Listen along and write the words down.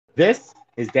This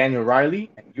is Daniel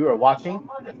Riley, and you are watching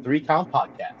the Three Count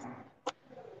Podcast.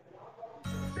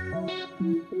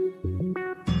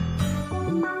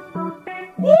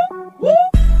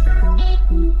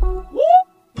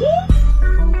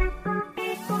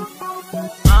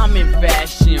 I'm in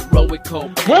fashion, roll with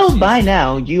cold Well, by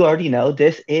now, you already know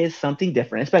this is something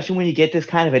different, especially when you get this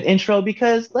kind of an intro,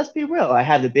 because let's be real, I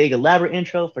have the big elaborate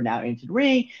intro for Now Into the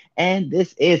Ring, and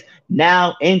this is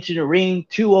Now Into the Ring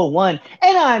 201.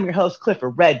 And I'm your host,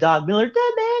 Clifford Red Dog Miller,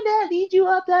 the man that leads you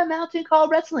up that mountain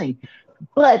called wrestling.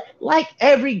 But like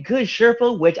every good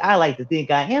Sherpa, which I like to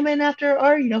think I am, and after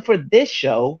our, for this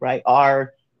show, right,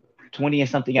 our 20 and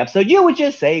something episode, you would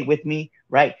just say with me,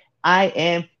 right? I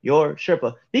am your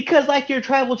Sherpa. Because like your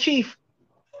tribal chief,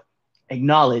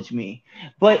 acknowledge me.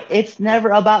 But it's never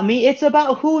about me. It's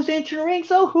about who's entering the ring.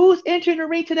 So who's entering the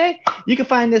ring today? You can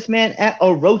find this man at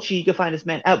Orochi. You can find this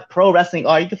man at Pro Wrestling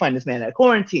R. You can find this man at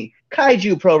Quarantine,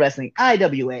 Kaiju Pro Wrestling,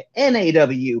 IWA,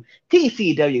 NAW,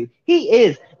 TCW. He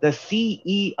is the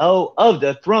CEO of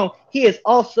the throne. He is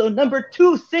also number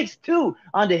 262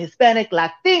 on the Hispanic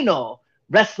Latino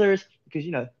wrestlers, because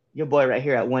your boy right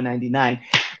here at 199.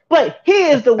 But he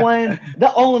is the one,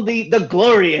 the only, the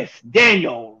glorious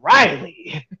Daniel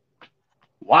Riley.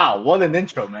 Wow, what an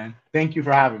intro, man. Thank you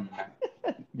for having me,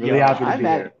 man. Really happy to be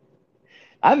here.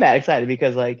 I'm mad excited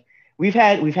because we've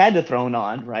had the throne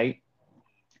on, right?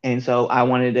 And so I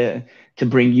wanted to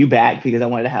bring you back because I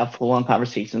wanted to have full on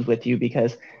conversations with you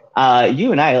because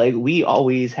you and I we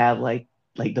always have like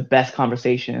the best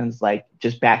conversations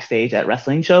just backstage at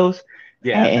wrestling shows.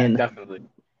 Yeah, and man, definitely.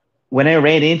 When I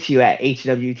ran into you at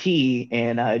HWT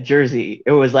in Jersey,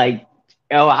 it was I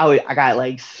got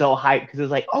so hyped because it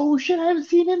was oh shit, I haven't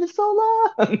seen him in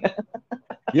so long.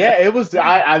 Yeah, it was.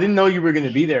 I didn't know you were gonna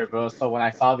be there, bro. So when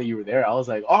I saw that you were there, I was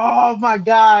like, oh my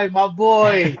god, my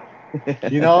boy.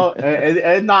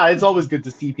 It's always good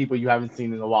to see people you haven't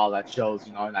seen in a while at shows,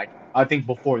 and I think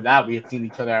before that we had seen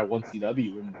each other at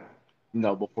 1CW,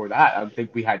 and before that I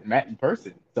think we had met in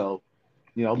person. So,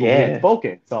 but we had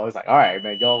spoken. So I was like, all right,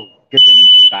 man, yo, good to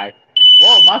meet you, guy.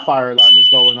 Whoa, my fire alarm is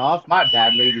going off. My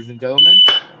bad, ladies and gentlemen.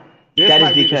 This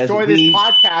might be destroy this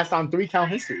podcast on 3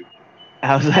 Count history.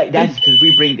 I was like, that's because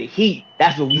we bring the heat.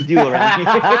 That's what we do around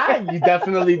here. You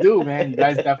definitely do, man. You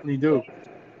guys definitely do.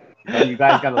 You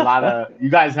guys got you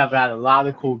guys have had a lot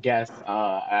of cool guests.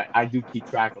 I do keep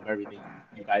track of everything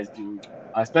you guys do,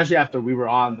 especially after we were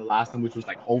on the last one, which was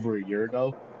over a year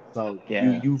ago. So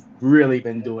yeah. You've really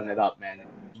been doing it up, man.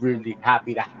 Really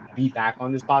happy to be back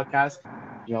on this podcast.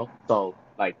 So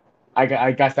like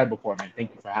I said before, man,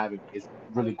 thank you for having me. It's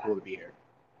really cool to be here.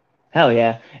 Hell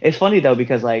yeah. It's funny though,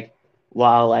 because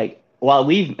while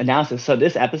we've announced this, so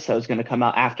this episode is going to come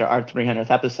out after our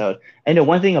 300th episode. And the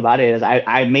one thing about it is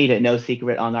I made it no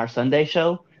secret on our Sunday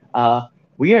show.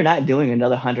 We are not doing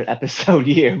another 100 episode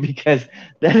year because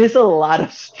that is a lot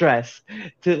of stress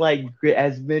to get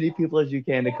as many people as you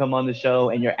can to come on the show.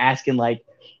 And you're asking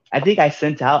I think I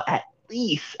sent out at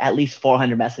least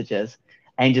 400 messages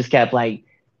and just kept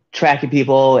tracking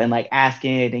people and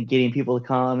asking and getting people to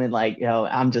come. And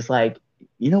I'm just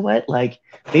you know what?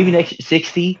 Maybe next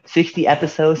 60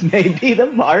 episodes may be the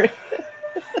mark.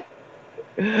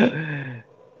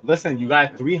 Listen, you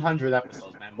got 300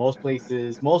 episodes, man. Most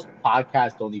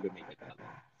podcasts don't even make it.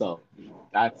 So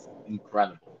that's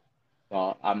incredible.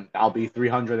 So I'll be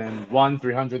 301,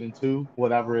 302,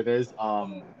 whatever it is.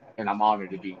 And I'm honored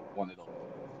to be one of those.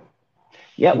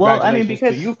 Yeah, well, I mean,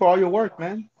 because to you for all your work,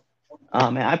 man.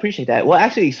 Oh man, I appreciate that. Well,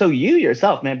 actually, so you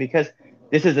yourself, man, because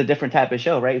this is a different type of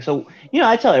show, right? So,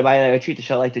 I tell everybody I treat the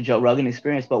show like the Joe Rogan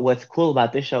Experience, but what's cool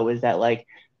about this show is that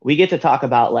we get to talk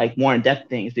about more in-depth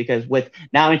things because with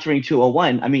Now Entering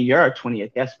 201, I mean, you're our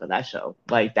 20th guest for that show.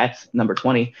 That's number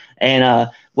 20. And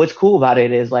what's cool about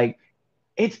it is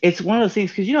it's one of those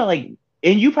things because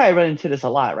and you probably run into this a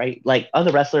lot, right?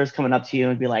 Other wrestlers coming up to you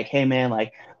and be like, hey man,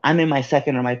 I'm in my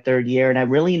second or my third year and I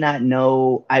really not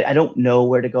know, I don't know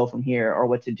where to go from here or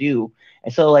what to do.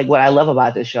 And so what I love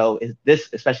about this show is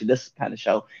especially this kind of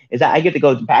show, is that I get to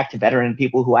go back to veteran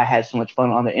people who I had so much fun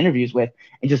on the interviews with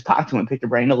and just talk to them and pick their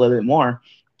brain a little bit more.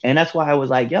 And that's why I was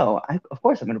of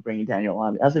course I'm going to bring Daniel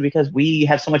on. I was because we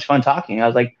have so much fun talking. I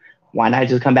was why not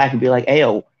just come back and be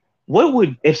hey,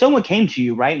 if someone came to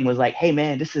you, right, and was hey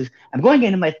man, I'm going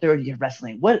into my third year of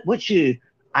wrestling. What should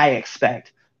I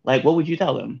expect? What would you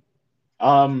tell them?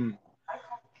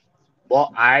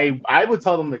 Well, I would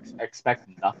tell them to expect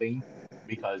nothing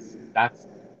because that's,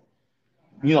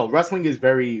 wrestling is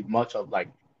very much of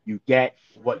you get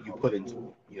what you put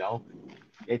into it,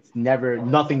 It's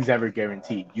nothing's ever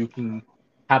guaranteed. You can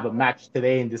have a match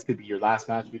today and this could be your last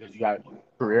match because you got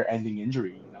career-ending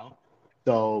injury,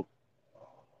 So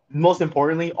most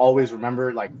importantly, always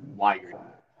remember like why you're,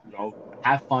 you know,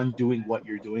 have fun doing what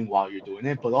you're doing while you're doing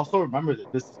it, but also remember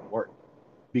that this is work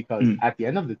because Mm. at the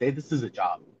end of the day, this is a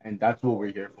job, and that's what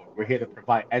we're here for. We're here to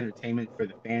provide entertainment for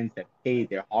the fans that pay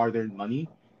their hard-earned money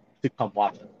to come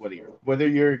watch us. Whether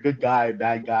you're a good guy,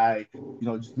 bad guy,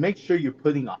 just make sure you're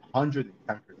putting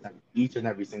 110% each and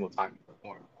every single time you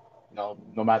perform.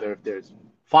 No matter if there's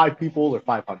 5 people or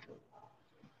 500.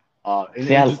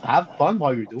 See, And just have fun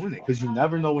while you're doing it because you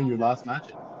never know when your last match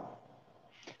is.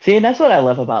 and that's what I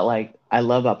love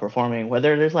about performing.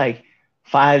 Whether there's like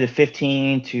 5 to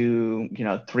 15 to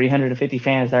 350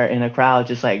 fans that are in a crowd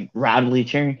just like rowdily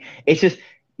cheering. It's just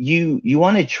you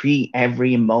want to treat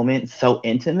every moment so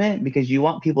intimate because you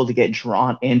want people to get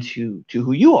drawn into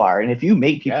who you are. And if you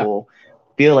make Yeah, people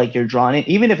feel like you're drawn in,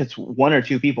 even if it's one or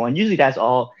two people, and usually that's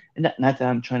all. Not that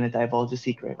I'm trying to divulge a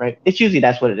secret, right? It's usually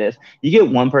that's what it is. You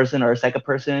get one person or a second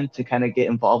person to kind of get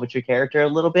involved with your character a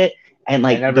little bit, and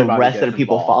and like the everybody rest of gets the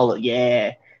people involved. follow.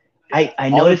 Yeah, Yeah, I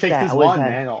all it noticed takes that. is one,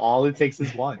 man. All it takes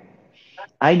is one.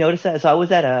 I noticed that. So I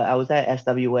was at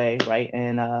SWA, right,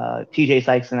 and TJ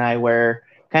Sykes and I were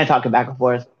kind of talking back and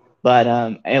forth, but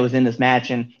it was in this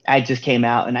match, and I just came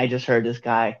out and I just heard this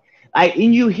guy.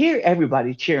 And you hear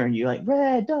everybody cheering you like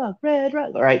Red Dog,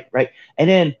 right, and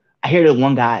then I hear the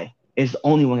one guy. It's the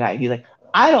only one guy. He's like,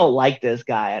 I don't like this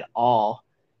guy at all,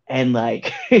 and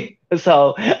like,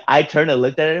 so I turned and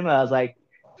looked at him, and I was like,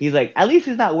 he's like, at least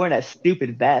he's not wearing that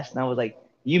stupid vest, and I was like,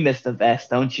 you missed the vest,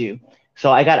 don't you?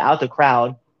 So I got out the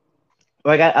crowd,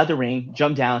 or I got out the ring,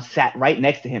 jumped down, sat right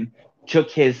next to him, took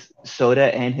his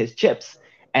soda and his chips.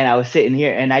 And I was sitting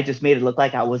here and I just made it look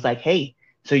like I was like, hey,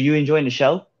 so you enjoying the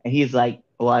show? And he's like,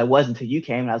 well, I was until you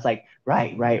came. And I was like,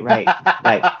 right.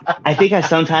 I think I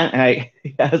sometime, and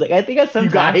I was like, I think I You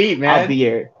got sometime heat, I'll be man.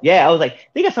 I was like, I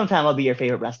think I sometime I'll be your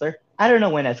favorite wrestler. I don't know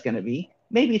when that's going to be.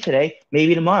 Maybe today,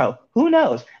 maybe tomorrow. Who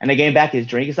knows? And I gave back his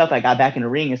drink and stuff. I got back in the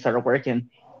ring and started working.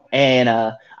 And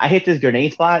I hit this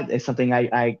grenade spot. It's something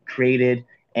I created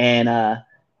and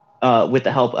with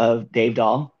the help of Dave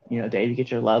Dahl. Dave, you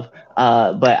get your love.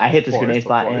 But I hit Of this course, grenade of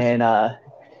spot course. and I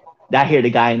hear the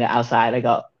guy in the outside. I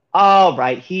go, all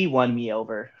right, he won me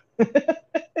over.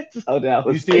 So that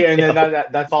You was see, like, and then yo,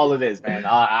 that's all it is, man.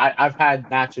 I've had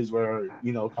matches where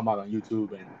come out on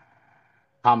YouTube and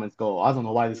comments go, I don't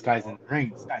know why this guy's in the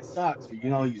ring. This guy sucks.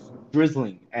 Or, he's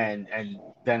drizzling, and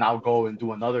then I'll go and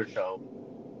do another show,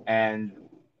 and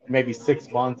maybe 6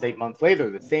 months, 8 months later,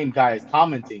 the same guy is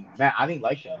commenting, man, I didn't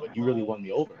like him, but he really won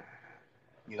me over.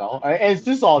 And it's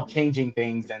just all changing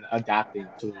things and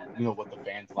adapting to what the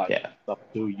fans like yeah. and stuff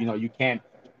too. You can't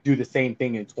do the same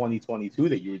thing in 2022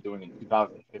 that you were doing in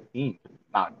 2015.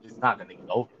 It's not gonna get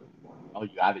over.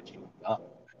 You got to change it up.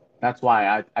 That's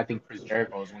why I think Chris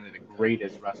Jericho is one of the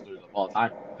greatest wrestlers of all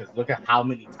time because look at how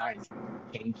many times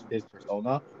he changed his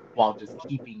persona while just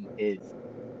keeping his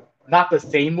not the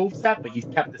same move set, but he's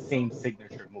kept the same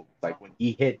signature moves. Like Yeah. when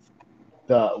he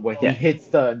hits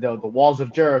the walls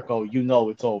of Jericho,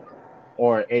 it's over,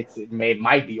 or it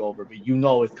might be over, but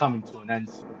it's coming to an end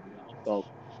soon. So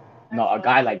a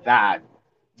guy like that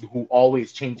who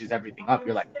always changes everything up,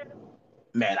 you're like,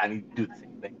 man, I need to do the same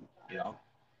thing. You know?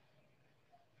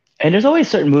 And there's always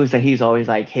certain moves that he's always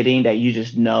like hitting that you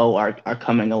just know are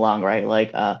coming along, right?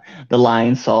 Like the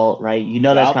Lion Salt, right? You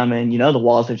know that's Yep. coming. You know the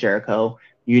Walls of Jericho.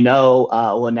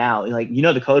 Well now, like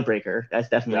the Code Breaker. That's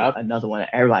definitely Yep. another one that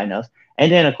everybody knows.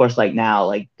 And then of course like now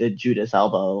like the Judas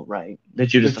elbow, right? The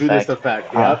The Judas Judas effect.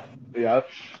 effect. Uh, Yep. Yep.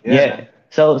 Yeah, yeah. man.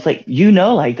 So it's like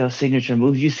like those signature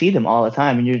moves. You see them all the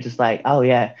time, and you're just like, oh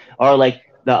yeah. Or like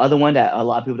the other one that a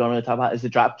lot of people don't really talk about is the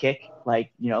drop kick,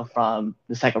 like from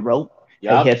the second rope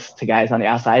that he Yep. hits to guys on the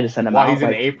outside to send them While out. he's in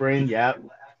the Like apron. Yep.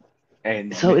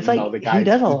 And so, it's like the he guy's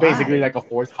does a he's basically lot. like a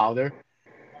force powder.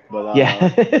 But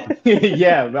Yeah.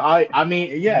 yeah, but I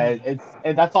mean, yeah,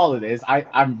 and that's all it is.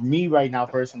 I'm me right now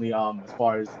personally, as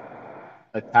far as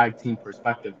a tag team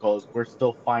perspective goes, we're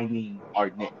still finding our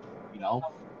niche, you know?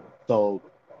 So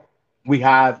we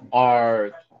have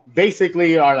our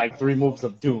basically our like 3 moves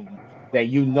of doom that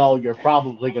you're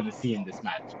probably gonna see in this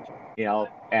match.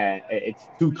 And it's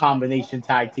 2 combination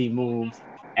tag team moves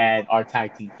and our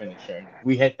tag team finisher. And if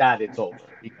we hit that, it's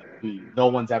over because we no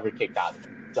one's ever kicked out of it.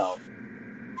 So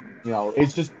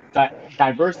it's just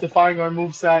diversifying our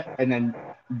move set and then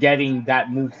getting that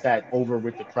move set over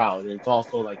with the crowd. And it's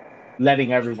also like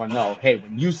letting everyone know, hey,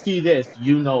 when you see this,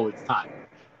 it's time.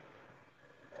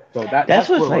 So That's that's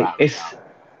what's where we're like at right now.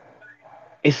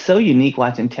 it's so unique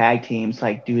watching tag teams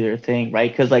like do their thing,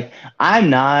 right? Because like I'm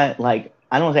not like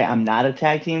I don't say I'm not a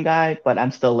tag team guy, but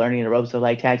I'm still learning the ropes of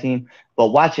like tag team. But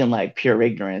watching like Pure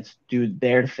Ignorance do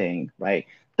their thing, right?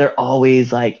 they're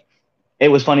always like, it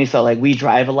was funny. So like we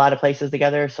drive a lot of places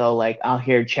together. So like I'll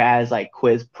hear Chaz like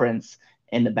quiz Prince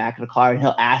in the back of the car, and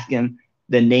he'll ask him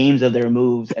the names of their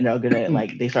moves, and they're gonna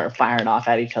like they start firing off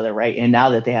at each other, right? And now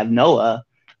that they have Noah,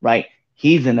 right,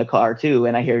 he's in the car too,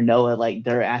 and I hear Noah like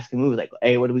they're asking moves like,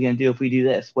 hey, what are we gonna do if we do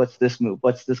this? What's this move?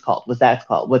 What's this called? What's that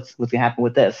called? What's gonna happen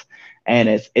with this? And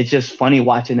it's just funny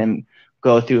watching them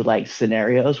go through like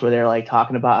scenarios where they're like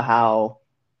talking about how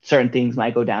certain things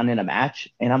might go down in a match,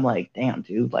 and I'm like, damn,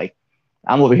 dude, like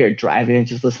I'm over here driving and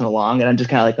just listening along, and I'm just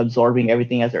kind of like absorbing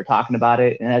everything as they're talking about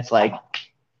it, and it's like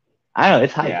I don't know,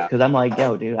 it's hype Yeah, because I'm like,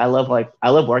 yo, dude, I love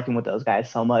working with those guys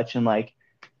so much and like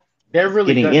they're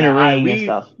really getting good, in a man. ring and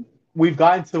stuff. We've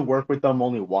gotten to work with them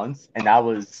only once, and that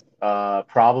was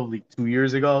probably 2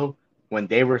 years ago when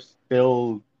they were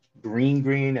still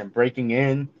green and breaking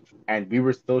in, and we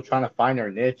were still trying to find our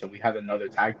niche, and we had another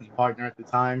tag team partner at the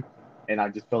time. And I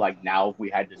just feel like now if we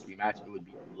had this rematch, it would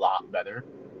be a lot better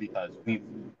because we've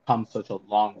come such a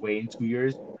long way in 2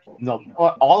 years. No,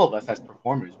 all of us as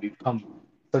performers, we've come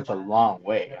such a long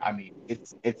way. I mean,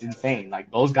 it's insane. Like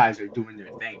those guys are doing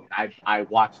their thing. I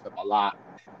watch them a lot,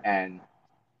 and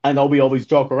I know we always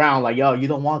joke around like, "Yo, you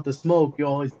don't want the smoke,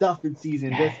 yo, it's Duffin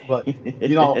season." This, but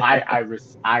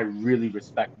I really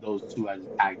respect those two as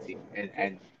a tag team,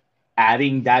 and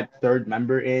adding that third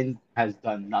member in has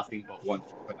done nothing but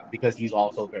wonders for them because he's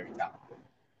also very talented.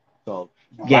 So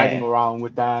riding Yeah, around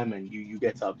with them and you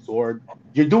get to absorb.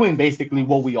 You're doing basically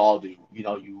what we all do.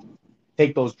 You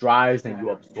take those drives and you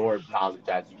absorb knowledge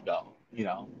as you go.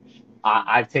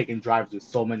 I've taken drives with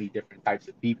so many different types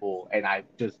of people, and I've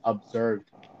just observed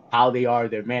how they are,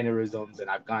 their mannerisms, and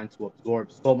I've gotten to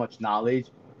absorb so much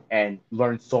knowledge and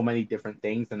learn so many different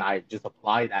things, and I just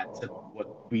apply that to what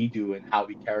we do and how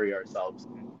we carry ourselves.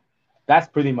 That's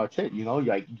pretty much it.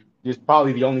 Like it's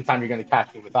probably the only time you're gonna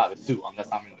catch me without a suit unless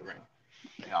I'm in the ring.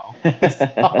 You know,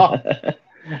 so,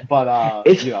 but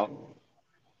it's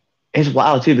it's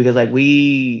wild too because like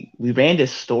we ran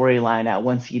this storyline at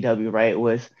one CW, right? It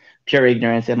was pure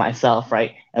ignorance and myself,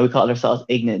 right? And we called ourselves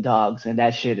Ignorant Dogs, and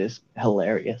that shit is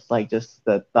hilarious. Like just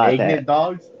the thought Ignorant that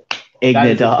Dogs. That Ignorant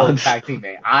is a dope Dogs. tag team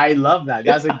name. I love that.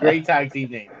 That's a great tag team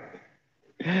name.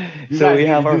 You So guys we need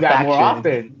have to our do that more faction.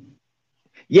 often.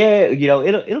 Yeah,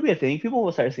 it'll be a thing. People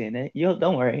will start seeing it. You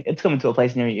don't worry, it's coming to a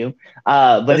place near you.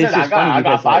 But Listen, it's I just got funny I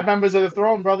got because five like, members of the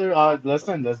throne, brother.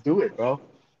 Listen, let's do it, bro.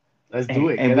 Let's do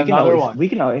it. and Get another one. we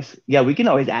can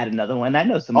always add another one. I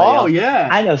know somebody Oh else. yeah,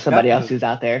 I know somebody else definitely. who's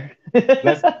out there.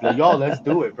 Let's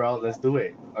do it, bro. Let's do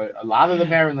it. A lot of the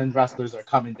Maryland wrestlers are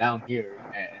coming down here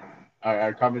and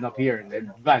are coming up here, and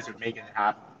you guys are making it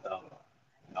happen.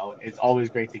 So, it's always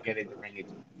great to get in the ring and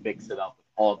mix it up with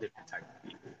all different types of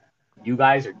people. You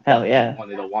guys are Hell definitely yeah. one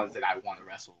of the ones that I want to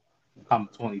wrestle come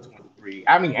 2023.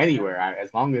 I mean, anywhere.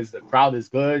 As long as the crowd is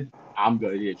good, I'm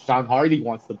good. If Sean Hardy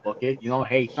wants to book it,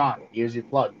 hey, Sean, here's your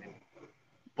plug, man.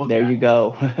 Book There that. you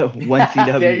go. One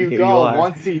There CW. you Here you go. are.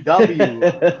 One CW.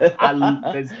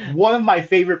 That's one of my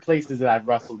favorite places that I've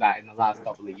wrestled at in the last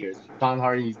couple of years. Sean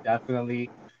Hardy is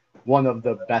definitely one of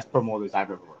the best promoters I've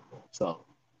ever worked with. So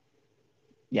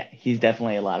Yeah, he's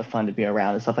definitely a lot of fun to be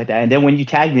around and stuff like that. And then when you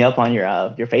tagged me up on your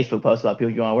Facebook post about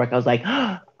people you want to work, I was like,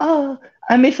 oh,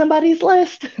 I made somebody's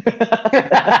list.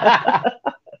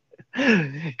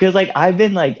 Because I've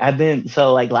been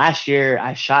so like last year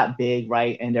I shot big,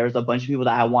 right, and there was a bunch of people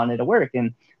that I wanted to work,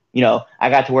 and I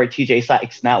got to work TJ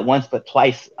Sykes not once but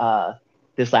twice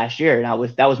this last year, and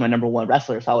that was my number one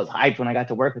wrestler, so I was hyped when I got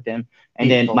to work with him. And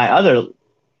he's then so my talented. other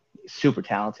super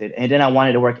talented, and then I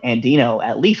wanted to work Andino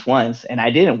at least once, and I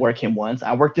didn't work him once.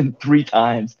 I worked him three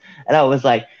times, and I was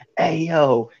like, hey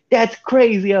yo, that's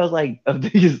crazy. I was like, of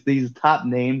these top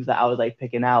names that I was like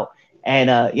picking out,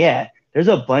 and yeah, there's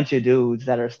a bunch of dudes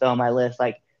that are still on my list.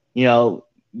 Like,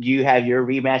 you have your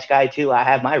rematch guy too. I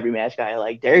have my rematch guy,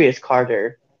 like Darius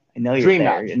Carter. I know you're Dream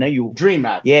there. match. I know you. Dream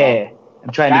match, bro. Yeah, That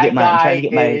I'm trying to guy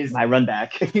get is my run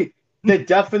back. the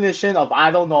definition of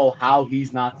I don't know how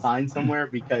he's not signed somewhere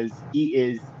because he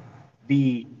is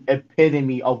the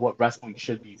epitome of what wrestling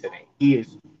should be today. He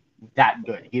is that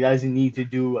good. He doesn't need to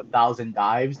do 1,000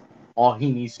 dives. All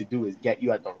he needs to do is get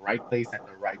you at the right place at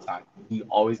the right time. He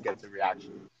always gets a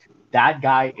reaction. That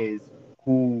guy is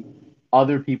who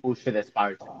other people should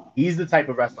aspire to be. He's the type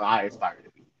of wrestler I aspire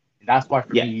to be. And that's why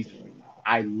for Yeah. me,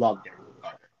 I love Derek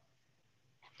Carter.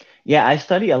 Yeah, I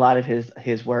study a lot of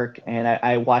his work, and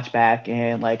I watch back,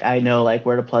 and like I know like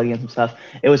where to plug in some stuff.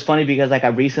 It was funny because like I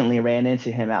recently ran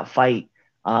into him at Fight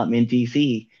in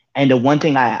DC, and the one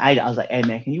thing I was like, hey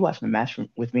man, can you watch my match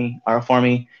with me or for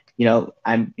me? He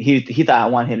thought I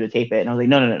wanted him to tape it, and I was like,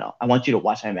 no, I want you to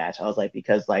watch my match. I was like,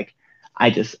 because like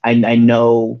I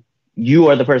know you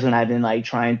are the person I've been like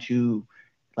trying to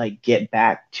like get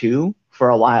back to for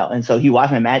a while. And so he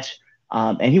watched my match,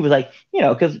 and he was like,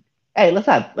 because hey, let's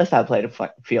not play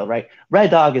the field, right?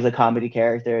 Red Dog is a comedy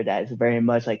character that is very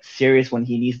much like serious when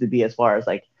he needs to be as far as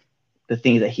like the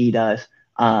things that he does.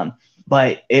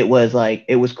 But it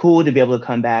was cool to be able to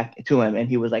come back to him, and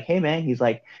he was like, hey man, he's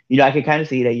like, I can kind of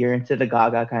see that you're into the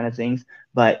Gaga kind of things,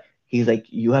 but he's like,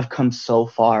 you have come so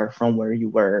far from where you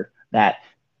were that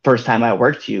first time I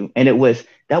worked you, and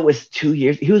that was 2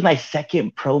 years. He was my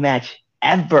second pro match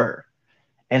ever,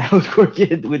 and I was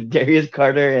working with Darius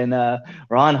Carter and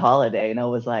Ron Holiday, and I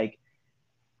was like,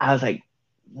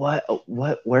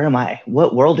 where am I?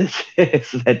 What world is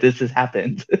this that this has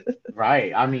happened?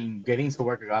 Right. I mean, getting to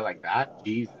work a guy like that,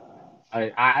 Jesus.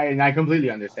 I completely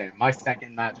understand. My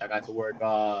second match, I got to work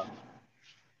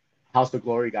House of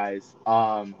Glory guys,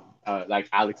 like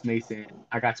Alex Mason.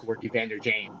 I got to work Evander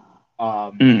James,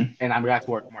 and I got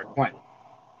to work Mark Quinn.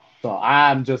 So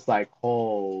I'm just like,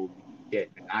 holy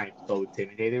shit, man, I'm so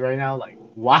intimidated right now. Like,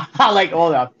 wow, like,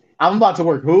 hold up, I'm about to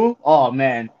work who? Oh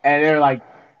man, and they're like,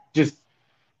 just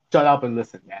shut up and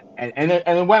listen, man. And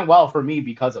it went well for me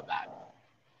because of that.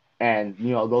 And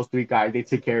those three guys, they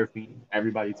took care of me.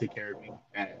 Everybody took care of me,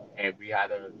 and we had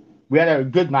a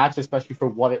good match, especially for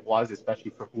what it was,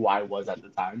 especially for who I was at the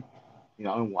time. And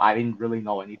I didn't really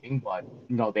know anything, but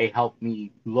they helped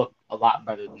me look a lot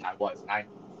better than I was, and I'm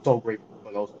so grateful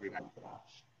for those three men.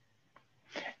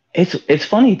 It's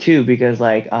funny too because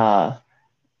like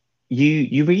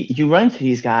you run into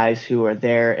these guys who are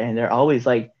there and they're always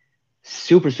like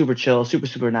super super chill, super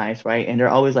super nice, right? And they're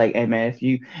always like, hey man, if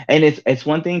you and it's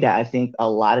one thing that I think a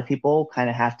lot of people kind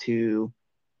of have to.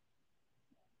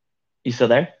 You still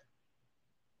there?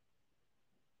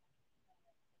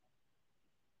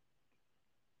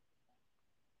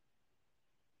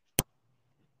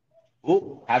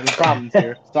 Ooh, having problems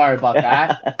here. Sorry about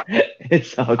that.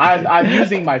 It's okay. I'm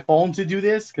using my phone to do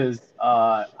this because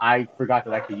I forgot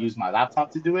that I could use my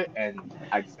laptop to do it, and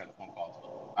I just got a phone call.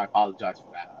 So I apologize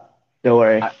for that. Don't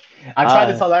worry. I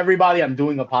tried to tell everybody I'm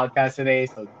doing a podcast today,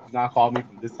 so do not call me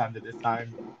from this time to this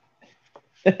time.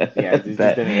 Yeah,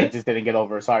 it just didn't get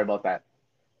over. Sorry about that.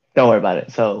 Don't worry about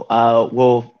it. So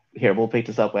we'll pick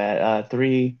this up at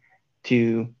 3,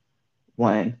 2,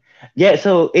 1. Yeah,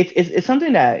 so it's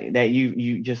something that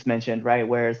you just mentioned, right?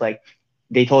 Where it's like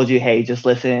they told you, hey, just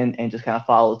listen and just kind of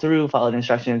follow the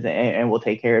instructions, and we'll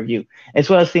take care of you. It's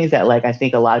one of those things that like I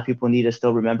think a lot of people need to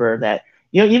still remember that,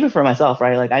 even for myself,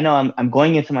 right? Like I know I'm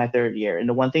going into my third year, and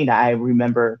the one thing that I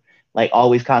remember like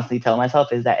always constantly telling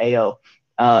myself is that AO,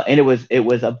 and it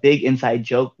was a big inside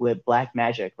joke with Black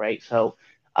Magic, right? So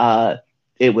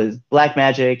it was Black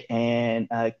Magic and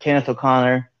Kenneth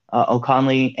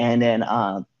O'Conley, and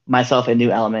then myself and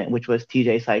New Element, which was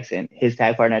TJ Sykes and his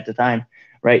tag partner at the time,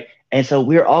 right? And so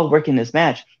we were all working this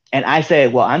match, and I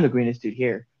said, well, I'm the greenest dude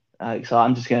here, so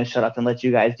I'm just gonna shut up and let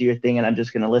you guys do your thing, and I'm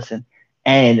just gonna listen.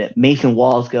 And Mason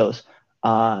Walls goes,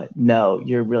 no,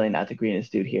 you're really not the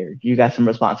greenest dude here. You got some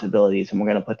responsibilities, and we're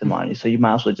gonna put them on you. So you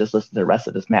might as well just listen to the rest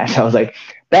of this match. I was like,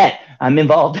 bet I'm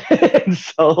involved.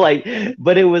 So like,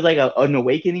 but it was like an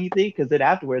awakening thing because then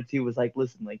afterwards he was like,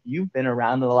 listen, like you've been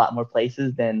around in a lot more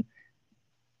places than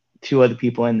two other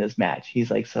people in this match.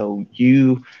 He's like, so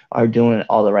you are doing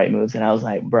all the right moves, and I was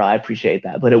like, bro, I appreciate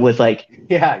that. But it was like,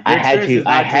 yeah, I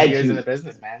had years in the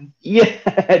business, man. Yeah,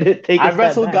 I've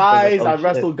wrestled guys. I've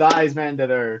wrestled guys, man, that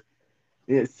are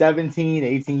 17,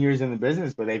 18 years in the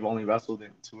business, but they've only wrestled in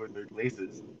 2 or 3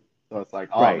 places. So it's like,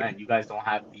 oh man, you guys don't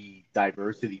have the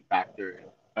diversity factor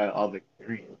of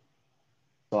experience.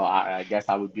 So I guess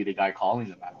I would be the guy calling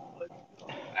them out.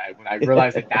 When I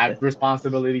realized that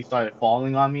responsibility started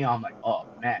falling on me, I'm like, oh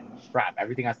man, crap!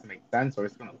 Everything has to make sense, or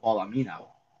it's gonna fall on me now.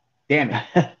 Damn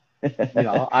it!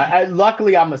 I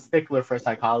luckily I'm a stickler for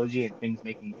psychology and things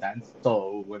making sense.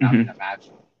 So when I'm in a match,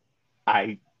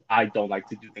 I don't like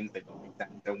to do things that don't make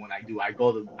sense. And when I do, I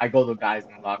go to guys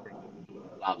in the locker room who do it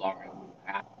a lot longer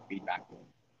and ask feedback.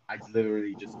 I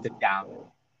literally just sit down and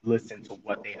listen to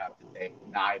what they have to say.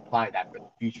 And I apply that for the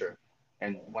future.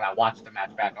 And when I watch the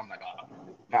match back, I'm like,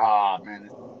 oh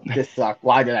man, this sucked.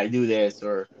 Why did I do this?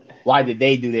 Or why did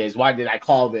they do this? Why did I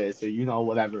call this? Or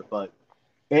whatever. But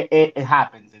it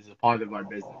happens. It's a part of our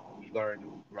business. We learn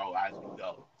and we grow as we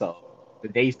go. So the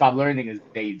day you stop learning is the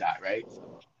day you die, right?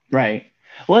 Right.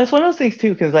 Well, it's one of those things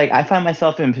too, because like I find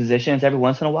myself in positions every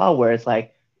once in a while where it's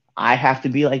like I have to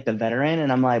be like the veteran,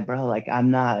 and I'm like, bro, like I'm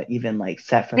not even like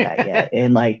set for that yet.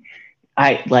 And like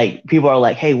I like people are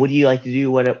like, hey, what do you like to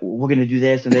do? What we're gonna do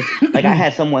this and this. Like I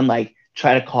had someone like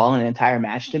try to call an entire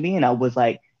match to me, and I was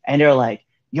like, and they're like,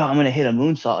 yo, I'm gonna hit a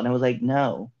moonsault, and I was like,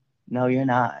 no, you're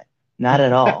not. Not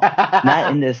at all. Not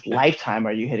in this lifetime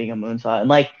are you hitting a moonsault. And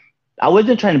like, I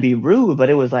wasn't trying to be rude, but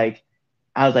it was like,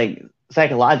 I was like,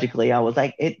 psychologically, I was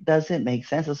like, it doesn't make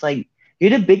sense. It's like,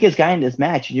 you're the biggest guy in this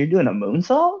match and you're doing a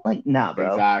moonsault? Like, nah,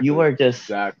 bro. You Exactly. are just,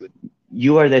 Exactly.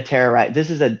 you are the terrorist. This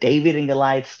is a David and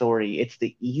Goliath story. It's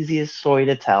the easiest story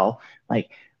to tell. Like,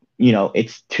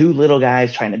 it's two little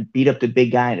guys trying to beat up the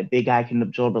big guy, and the big guy can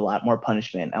absorb a lot more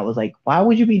punishment. I was like, why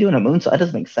would you be doing a moonsault? That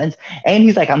doesn't make sense. And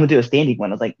he's like, I'm gonna do a standing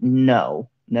one. I was like, no,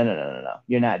 no, no, no, no, no.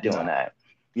 You're not doing No. that.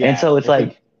 And Yeah. so it's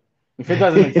like, If it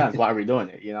doesn't make sense, why are we doing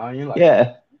it? You know, you're like,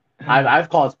 yeah, I've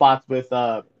called spots with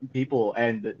people,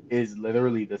 and it is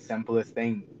literally the simplest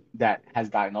thing that has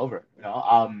gotten over. You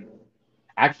know,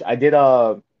 actually, I did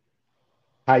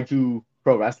Kaiju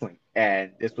Pro Wrestling,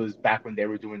 and this was back when they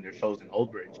were doing their shows in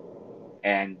Old Bridge,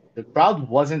 and the crowd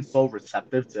wasn't so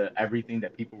receptive to everything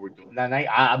that people were doing that night.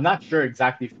 I'm not sure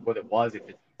exactly what it was, if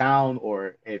it's sound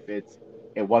or if it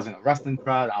wasn't a wrestling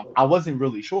crowd. I wasn't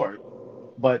really sure,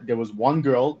 but there was one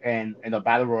girl and in a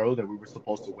battle royal that we were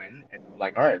supposed to win, and we were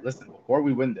like, all right, listen, before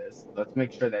we win this, let's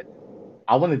make sure that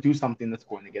I want to do something that's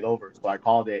going to get over. So I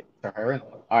called it to her, and I'm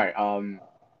like, all right,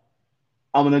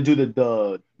 I'm gonna do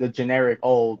the generic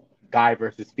old guy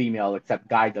versus female, except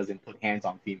guy doesn't put hands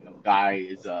on female. Guy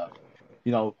is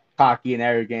cocky and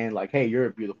arrogant, like, hey, you're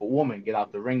a beautiful woman, get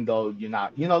out the ring though. You're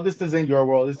not, this isn't your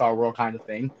world, this is our world kind of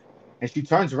thing. And she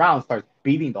turns around and starts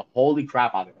beating the holy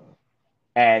crap out of me.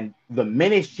 And the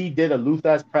minute she did a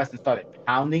Luthez press and started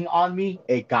pounding on me,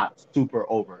 it got super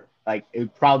over. Like, the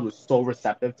crowd was so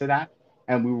receptive to that.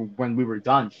 And when we were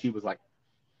done, she was like,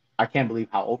 I can't believe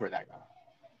how over that got.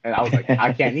 And I was like,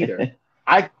 I can't either.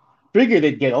 I figured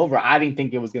it'd get over. I didn't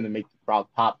think it was gonna make the crowd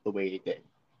pop the way it did.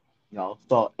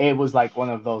 So it was like one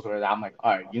of those where I'm like,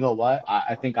 all right, you know what?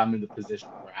 I think I'm in the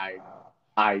position where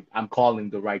I'm calling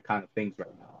the right kind of things right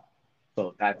now.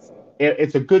 So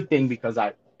it's a good thing, because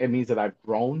it means that I've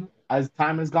grown as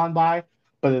time has gone by,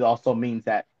 but it also means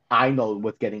that I know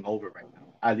what's getting over right now.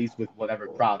 At least with whatever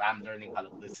crowd, I'm learning how to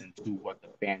listen to what the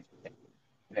fans are saying.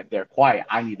 And if they're quiet,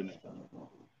 I need to make them.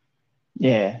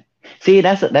 yeah. See,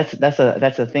 that's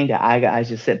a thing that I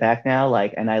just sit back now,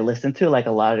 like, and I listen to like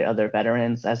a lot of the other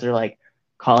veterans as they're like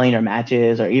calling their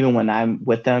matches, or even when I'm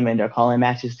with them and they're calling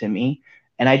matches to me,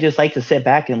 and I just like to sit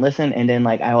back and listen, and then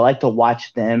like I like to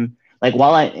watch them, like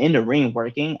while I'm in the ring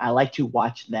working, I like to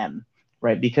watch them,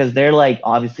 right? Because they're like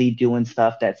obviously doing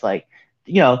stuff that's like,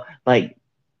 like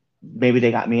maybe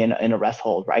they got me in a rest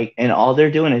hold, right? And all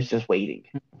they're doing is just waiting,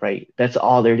 right? That's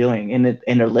all they're doing,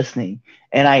 and they're listening.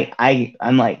 And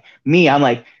I'm like me, I'm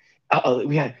like, oh,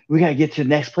 we gotta get to the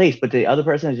next place. But the other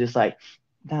person is just like,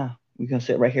 nah, we're gonna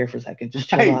sit right here for a second, just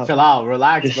chill Hey, out, chill out,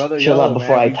 relax, just brother. chill out Yo,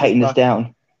 before man, I we just tighten this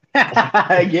down.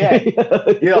 yeah.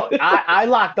 I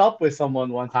locked up with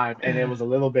someone one time, and it was a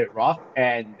little bit rough.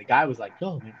 And the guy was like,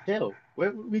 yo, man, chill.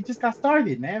 We just got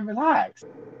started, man. Relax.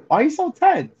 Why are you so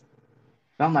tense?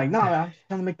 And I'm like, no, man, I'm just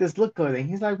trying to make this look good. And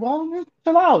he's like, well, man,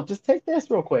 chill out. Just take this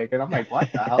real quick. And I'm like,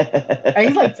 what the hell? And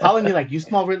he's like telling me, like, you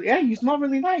smell really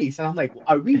nice. And I'm like,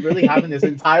 are we really having this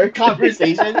entire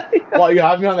conversation while you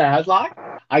have me on the headlock?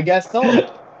 I guess so.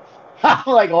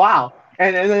 I'm like, wow.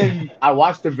 And then I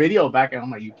watched the video back, and I'm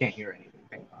like, you can't hear anything.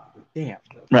 Damn.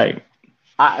 Right.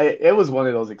 It was one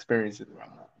of those experiences where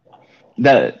I'm like,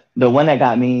 The one that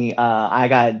got me, I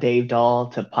got Dave Dahl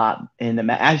to pop in the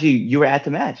match. Actually, you were at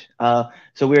the match.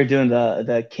 So we were doing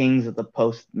the Kings of the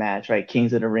Post match, right?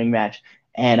 Kings of the Ring match,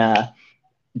 and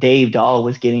Dave Dahl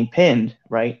was getting pinned,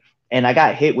 right? And I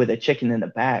got hit with a chicken in the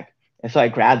back, and so I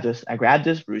grabbed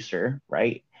this rooster,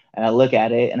 right? And I look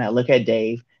at it, and I look at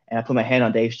Dave, and I put my hand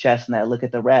on Dave's chest, and I look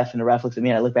at the ref, and the ref looks at me,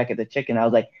 and I look back at the chicken. And I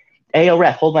was like, "Hey, yo,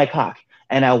 ref, hold my cock."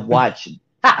 And I watched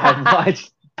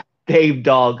Dave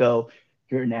Dahl go,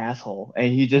 "You're an asshole,"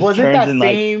 and he just was it turns that and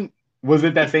like, same? Was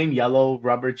it that same yellow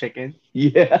rubber chicken?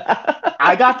 yeah.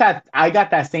 I got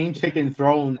that same chicken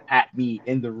thrown at me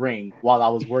in the ring while I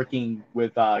was working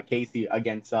with Casey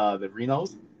against the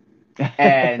Renos,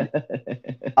 and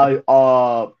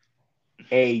uh,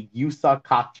 a "you suck"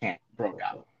 cock chant broke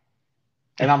out,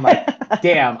 and I'm like,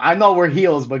 damn, I know we're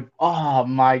heels, but oh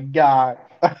my god,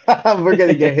 we're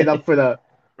gonna get hit up for the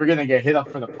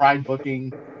pride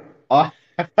booking. Oh,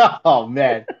 oh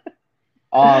man.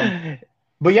 Um,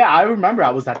 but yeah, I remember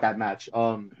I was at that match.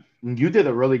 You did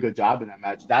a really good job in that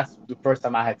match. That's the first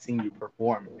time I had seen you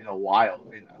perform in a while.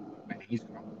 And man, he's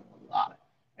grown a lot.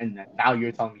 And then now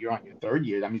you're telling me you're on your third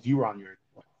year. That means you were on your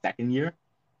second year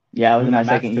Yeah, I was when in my that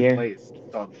match second took year. place.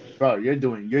 So, bro, you're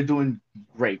doing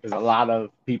great, because a lot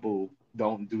of people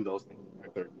don't do those things in their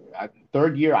third year.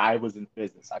 Third year, I was in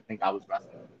business. I think I was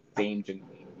wrestling the same gym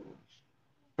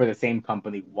for the same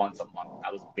company once a month.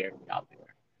 I was barely out there.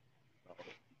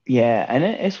 Yeah, and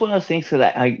it's one of those things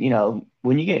that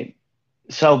when you get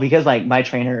because like my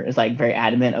trainer is like very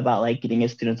adamant about like getting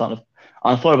his students on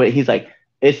the floor, but he's like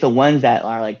it's the ones that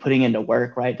are like putting into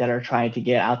work, right, that are trying to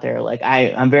get out there. Like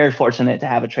I'm very fortunate to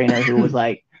have a trainer who was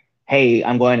like, hey,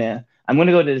 I'm going to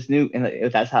go to this new, and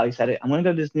if that's how he said it, I'm going to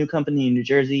go to this new company in New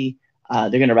Jersey.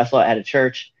 They're going to wrestle at a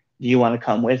church. Do you want to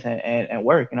come with and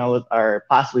work? And I was, or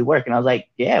possibly work. And I was like,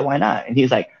 yeah, why not? And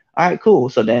he's like, all right, cool.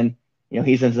 So then,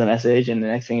 he sends a message, and the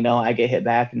next thing you know, I get hit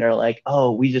back, and they're like,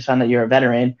 oh, we just found that you're a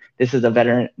veteran. This is a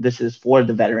veteran. This is for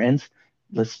the veterans.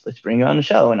 Let's bring you on the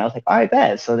show. And I was like, all right,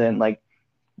 bet. So then like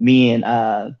me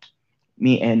and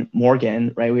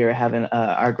Morgan, right, we were having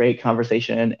our great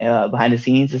conversation behind the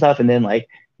scenes and stuff. And then like,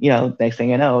 next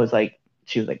thing I know, it was like,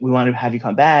 she was like, we want to have you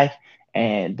come back.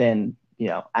 And then,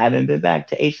 I haven't been back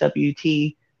to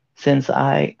HWT since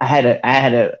I had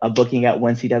a booking at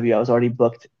 1CW. I was already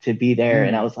booked to be there.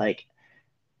 And I was like,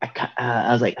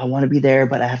 I was like, I want to be there,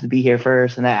 but I have to be here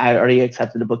first. And I already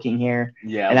accepted the booking here.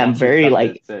 Yeah. And I'm very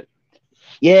like,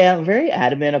 yeah, I'm very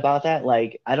adamant about that.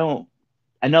 Like, I know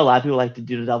a lot of people like to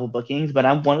do the double bookings, but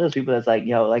I'm one of those people that's like,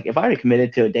 like if I already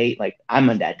committed to a date, like I'm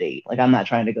on that date. Like I'm not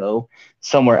trying to go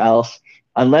somewhere else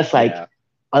unless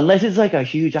it's like a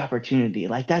huge opportunity.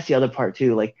 Like that's the other part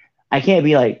too. Like I can't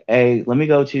be like, hey, let me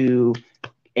go to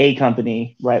a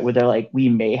company, right, where they're like, we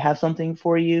may have something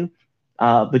for you,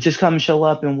 but just come and show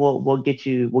up and we'll get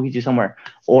you somewhere.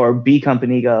 Or B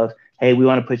company goes, hey, we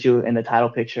want to put you in the title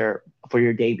picture for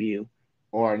your debut.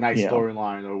 Or a nice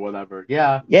storyline or whatever.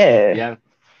 Yeah. Yeah. Yeah.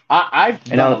 I've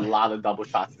done a lot of double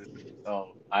shots this week.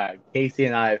 So Casey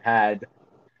and I have had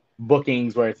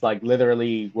bookings where it's like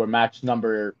literally we're match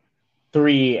number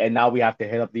 3 and now we have to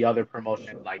hit up the other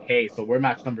promotion like, hey, so we're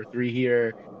match number 3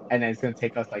 here, and then it's gonna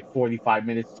take us like 45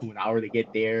 minutes to an hour to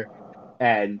get there.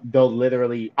 And they'll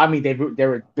literally, I mean, they've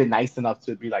been nice enough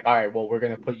to be like, all right, well, we're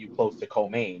gonna put you close to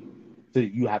co-main so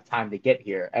you have time to get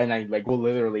here. And then like we'll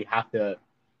literally have to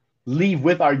leave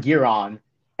with our gear on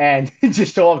and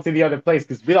just show up to the other place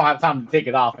because we don't have time to take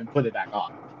it off and put it back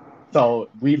on. So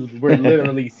we're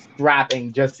literally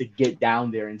scrapping just to get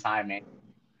down there in time, man.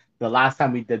 The last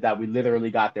time we did that, we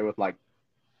literally got there with like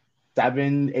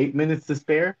 7-8 minutes to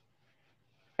spare.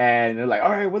 And they're like, all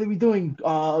right, what are we doing?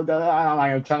 I'm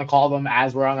trying to call them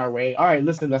as we're on our way. All right,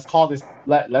 listen, let's call this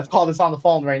on the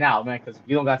phone right now, man, because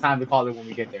we don't got time to call it when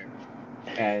we get there.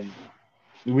 And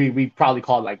we probably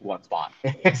called like one spot.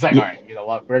 It's like, all right, you know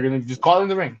what? We're going to just call in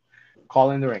the ring.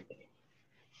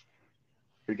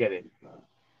 Forget it.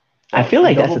 I feel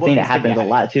like that's the thing that happens a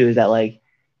lot too, is that like,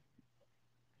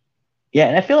 yeah,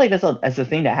 and I feel like that's the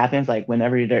thing that happens like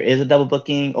whenever there is a double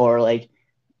booking, or like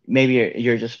maybe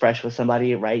you're just fresh with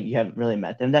somebody, right? You haven't really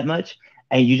met them that much,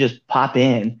 and you just pop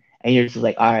in and you're just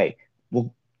like, all right,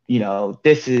 well,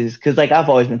 this is, because like I've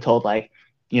always been told like,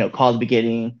 call the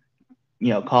beginning,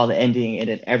 call the ending, and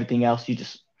then everything else you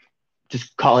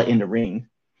just call it in the ring.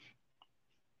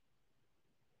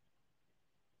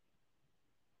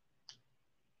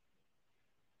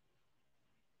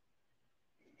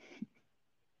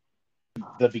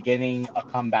 The beginning, a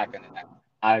comeback, and an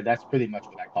end. That's pretty much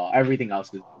what I call. Everything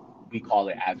else is we call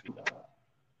it as we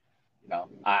go.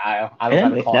 I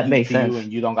don't got to call heat to you,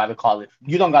 and you don't got to call it.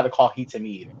 You don't got to call heat to me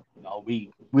either.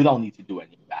 We don't need to do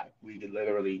any of that. We can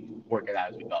literally work it out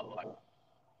as we go. Like,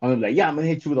 I'm gonna be like, yeah, I'm gonna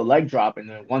hit you with a leg drop, and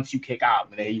then once you kick out, I'm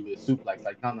gonna hit you with a suplex.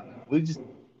 Like, no. We just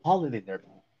call it in there.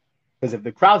 Because if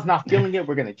the crowd's not feeling it,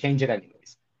 we're gonna change it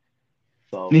anyways.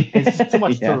 So it's just too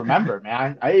much to remember,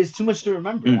 man. It's too much to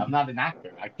remember. I'm not an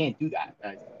actor. I can't do that.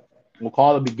 We'll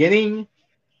call the beginning.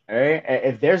 All right.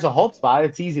 If there's a hope spot,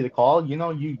 it's easy to call.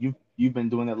 You've been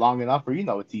doing it long enough, or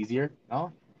it's easier.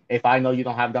 If I know you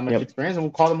don't have that much experience, and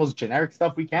we'll call the most generic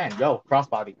stuff we can. Yo,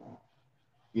 crossbody.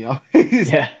 Yeah.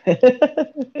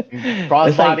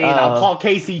 Crossbody, like, and I'll call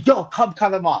Casey. Yo, come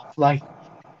cut him off. Like,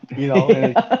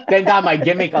 thank God my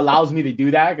gimmick allows me to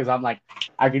do that, because I'm like,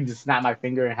 I can just snap my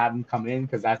finger and have him come in,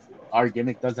 because that's our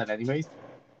gimmick does that anyways.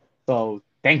 So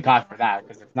thank God for that,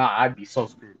 because if not, I'd be so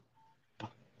screwed.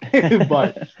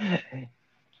 But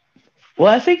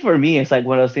well, I think for me, it's like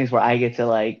one of those things where I get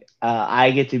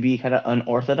to be kind of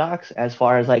unorthodox as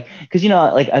far as like, because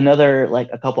like another, like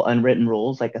a couple unwritten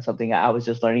rules, like something I was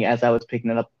just learning as I was picking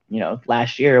it up,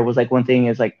 last year, was like, one thing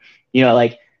is like,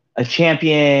 like a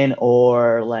champion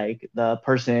or like the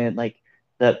person, like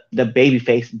the baby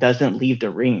face doesn't leave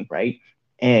the ring, right?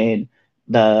 And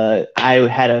I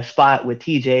had a spot with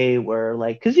TJ where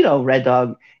like, because Red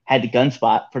Dog had the gun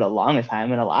spot for the longest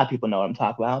time, and a lot of people know what I'm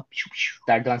talking about.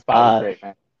 That gun spot was great,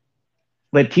 man.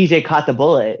 But TJ caught the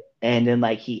bullet, and then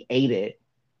like he ate it,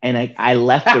 and I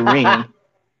left the ring.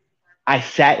 I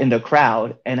sat in the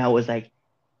crowd, and I was like,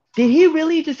 did he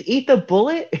really just eat the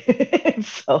bullet?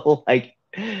 So like,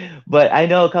 but I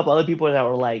know a couple other people that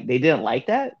were like, they didn't like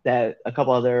that a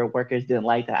couple other workers didn't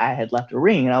like that I had left the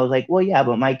ring. And I was like, well, yeah,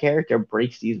 but my character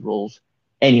breaks these rules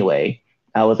anyway.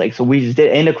 I was like, so we just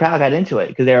did, and the crowd got into it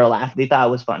because they were laughing. They thought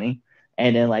it was funny.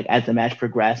 And then like as the match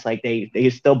progressed, like they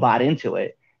still bought into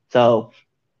it. So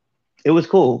it was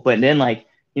cool. But then like,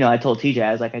 I told TJ,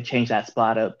 I was like, I changed that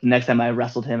spot up. The next time I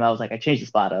wrestled him, I was like, I changed the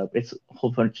spot up. It's a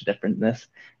whole bunch of differentness.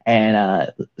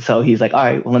 And so he's like, all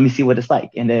right, well, let me see what it's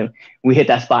like. And then we hit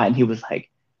that spot, and he was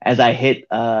like, as I hit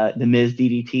the Miz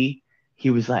DDT, he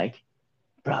was like,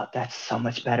 bro, that's so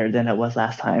much better than it was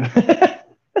last time.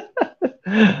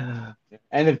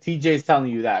 And if TJ's telling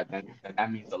you that, then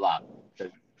that means a lot.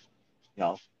 Because,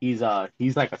 he's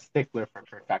like a stickler for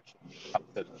perfection when it comes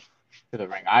to the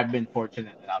ring. I've been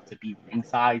fortunate enough to be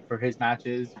ringside for his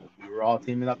matches. We were all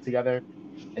teaming up together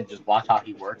and just watch how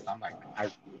he works. I'm like,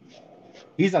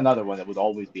 he's another one that would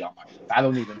always be on my list. I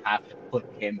don't even have to put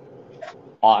him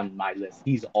on my list.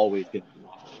 He's always going to be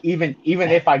on. Even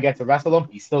if I get to wrestle him,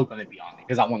 he's still going to be on me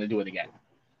because I want to do it again.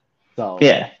 So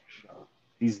yeah,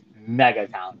 he's mega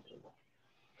talented.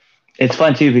 It's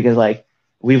fun too because like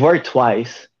we've worked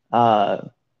twice. I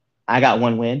got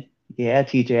one win. Yeah,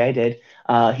 TJ, I did.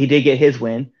 He did get his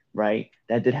win, right?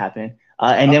 That did happen.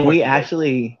 And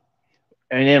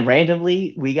then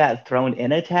randomly we got thrown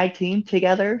in a tag team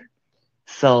together.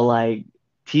 So like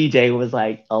TJ was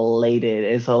like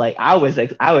elated, and so like I was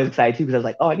excited too because I was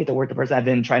like, oh, I get to work the person I've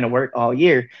been trying to work all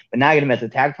year, but now I get him as a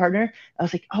tag partner. I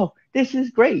was like, oh, this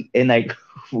is great, and like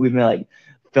we've been like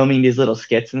filming these little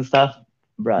skits and stuff.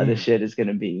 Bro, this shit is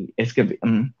gonna be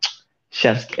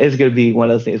chefs. It's gonna be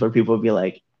one of those things where people will be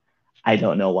like, I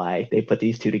don't know why they put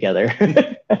these two together.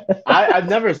 I've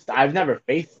never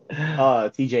faced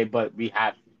TJ, but we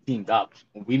have teamed up.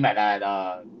 We met at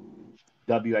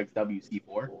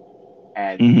WXWC4,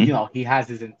 and he has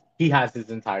his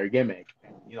entire gimmick,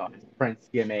 his Prince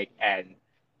gimmick. And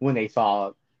when they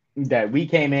saw that we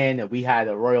came in and we had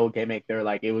a royal gimmick, they're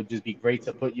like, it would just be great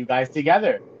to put you guys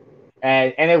together,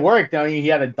 and it worked. I mean, he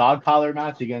had a dog collar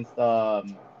match against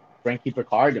Frankie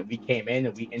Picard, and we came in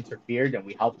and we interfered and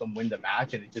we helped him win the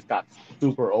match, and it just got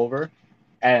super over.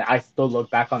 And I still look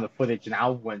back on the footage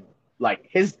now when like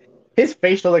his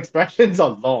facial expressions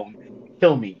alone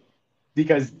kill me,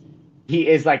 because he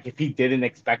is like, if he didn't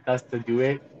expect us to do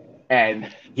it, and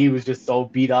he was just so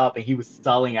beat up and he was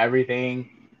selling everything,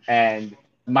 and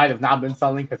might have not been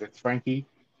selling because it's Frankie.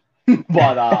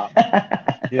 But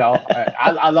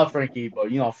I love Frankie, but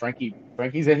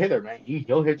Frankie's a hitter, man.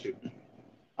 He'll hit you.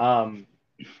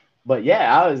 But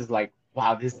yeah, I was like,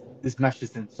 wow, this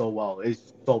meshes in so well.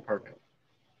 It's so perfect.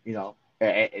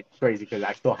 It's crazy because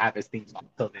I still have his theme song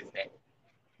till this day.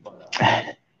 But,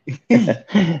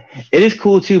 it is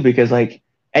cool too because like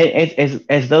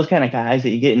as those kind of guys that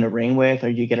you get in the ring with or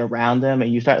you get around them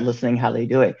and you start listening how they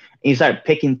do it and you start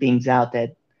picking things out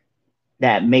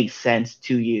that makes sense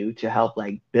to you to help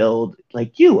like build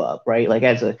like you up, right? Like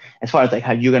as far as like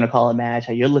how you're gonna call a match,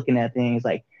 how you're looking at things,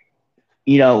 like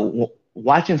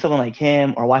watching someone like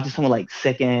him or watching someone like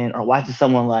Sicken or watching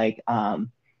someone like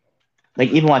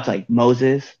even watch like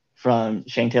Moses from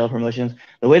Shane Taylor Promotions,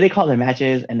 the way they call their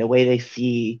matches and the way they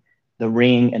see the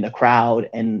ring and the crowd,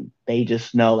 and they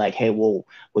just know like, hey, we'll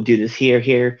do this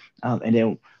here, and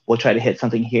then we'll try to hit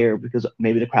something here because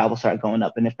maybe the crowd will start going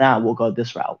up, and if not, we'll go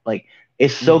this route. Like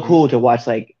it's so cool to watch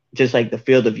like just like the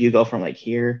field of view go from like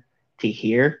here to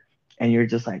here, and you're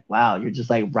just like, wow, you're just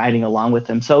like riding along with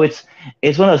them. So it's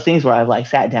one of those things where I've like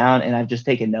sat down and I've just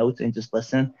taken notes and just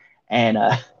listened. And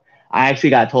I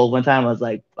actually got told one time, I was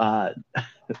like,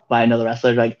 by another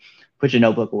wrestler, like, put your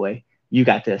notebook away. You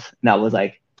got this. And I was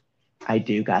like, I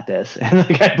do got this. And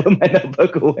like I put my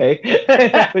notebook away.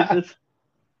 I was just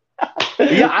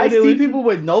yeah, I see people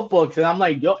with notebooks and I'm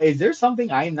like, yo, is there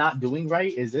something I'm not doing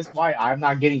right? Is this why I'm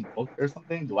not getting booked or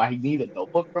something? Do I need a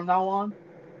notebook from now on?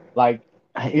 Like,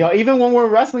 even when we're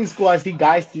in wrestling school, I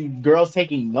see girls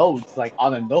taking notes like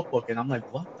on a notebook, and I'm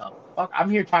like, what the fuck? I'm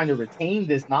here trying to retain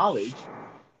this knowledge,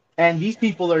 and these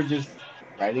people are just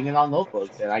writing it on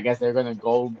notebooks, and I guess they're gonna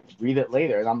go read it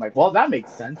later. And I'm like, well, that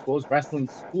makes sense. Well, it's wrestling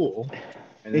school,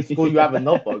 and in school you have a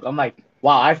notebook. I'm like,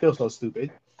 wow, I feel so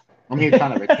stupid. I'm here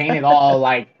trying to retain it all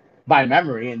like by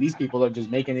memory, and these people are just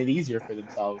making it easier for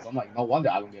themselves. I'm like, no wonder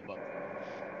I don't get booked.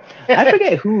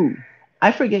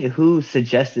 I forget who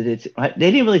suggested it.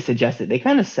 They didn't really suggest it. They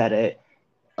kind of said it.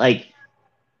 Like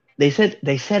they said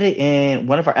it in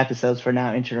one of our episodes for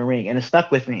Now Enter the Ring, and it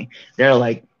stuck with me. They're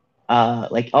like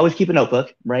always keep a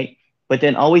notebook, right? But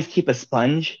then always keep a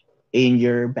sponge in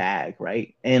your bag,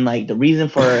 right? And like the reason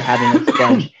for having a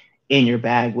sponge in your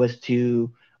bag was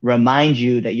to remind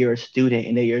you that you're a student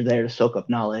and that you're there to soak up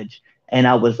knowledge. And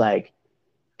I was like,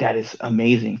 that is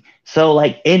amazing. So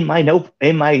like in my note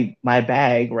in my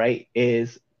bag, right,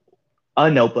 is a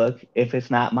notebook. If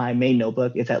it's not my main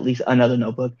notebook, it's at least another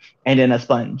notebook and then a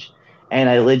sponge. And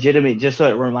I legitimately just so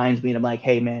it reminds me, and I'm like,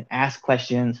 hey man, ask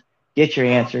questions, get your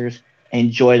answers,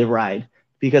 enjoy the ride.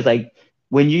 Because like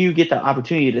when you get the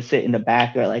opportunity to sit in the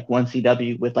back or like one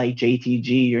CW with like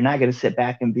JTG, you're not gonna sit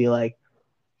back and be like,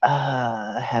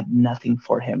 I have nothing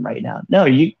for him right now. No,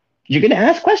 you're gonna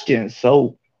ask questions.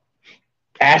 So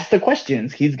ask the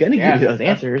questions. He's gonna give you Yeah, those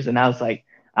answers. And I was like,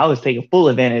 I was taking full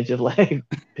advantage of like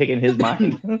picking his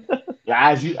mind. yeah.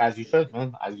 As you should,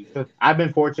 man. As you should. I've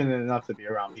been fortunate enough to be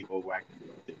around people who I can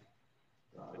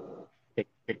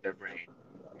pick their brain.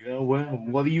 You know,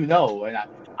 what do you know? And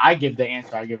I give the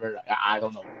answer. I give her. I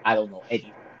don't know. I don't know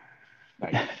anything.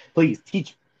 Like, please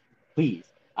teach me. Please,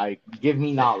 like, give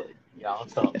me knowledge. You know,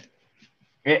 so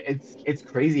it's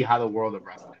crazy how the world of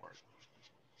wrestling works.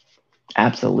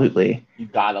 Absolutely. You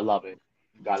gotta love it.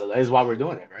 You gotta. That's why we're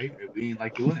doing it, right? If we didn't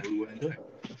like doing it, we wouldn't do it.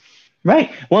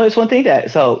 Right. Well, it's one thing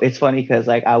that so it's funny because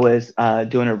like I was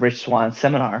doing a Rich Swan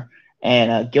seminar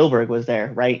and Gilbert was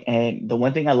there, right? And the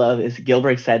one thing I love is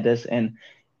Gilbert said this, and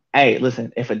hey,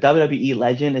 listen, if a WWE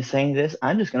legend is saying this,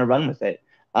 I'm just gonna run with it.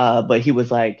 But he was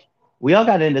like, we all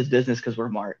got in this business because we're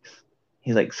marks.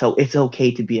 He's like, so it's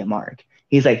okay to be a mark.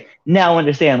 He's like, now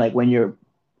understand, like when you're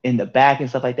in the back and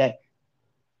stuff like that,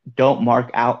 don't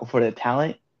mark out for the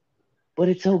talent, but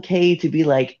it's okay to be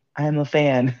like, I'm a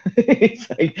fan. It's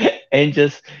like, and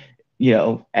just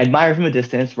admire from a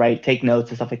distance, right? Take notes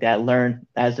and stuff like that. Learn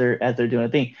as they're doing a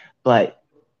thing. But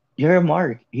you're a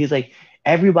mark. He's like,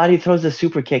 everybody throws a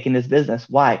super kick in this business.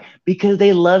 Why? Because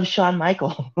they love Shawn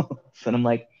Michaels. And I'm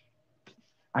like,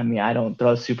 I mean, I don't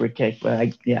throw a super kick, but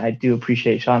I do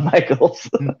appreciate Shawn Michaels.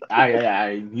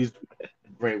 He's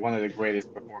great, one of the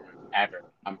greatest performers ever.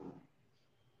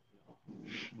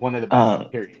 One of the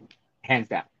best, period, hands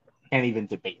down. Can't even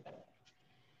debate that.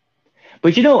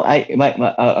 But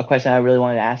a question I really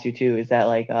wanted to ask you too is that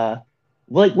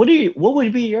what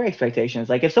would be your expectations?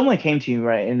 Like if someone came to you,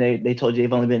 right, and they told you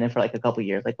they've only been in for like a couple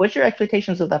years, like what's your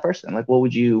expectations of that person? Like what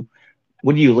are you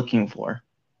looking for?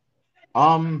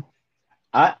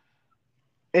 I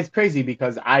it's crazy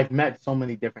because I've met so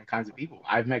many different kinds of people.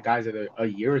 I've met guys that are a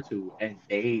year or two and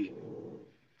they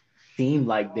seem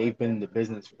like they've been in the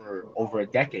business for over a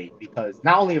decade because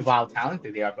not only of how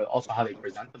talented they are, but also how they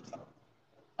present themselves.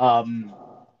 Um,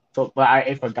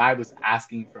 if a guy was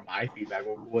asking for my feedback,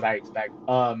 what would I expect?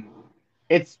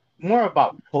 It's more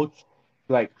about coach,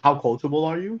 like how coachable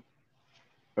are you,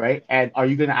 right? And are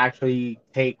you gonna actually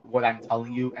take what I'm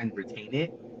telling you and retain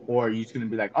it, or are you just gonna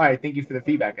be like, all right, thank you for the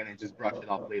feedback, and then just brush it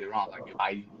off later on, like if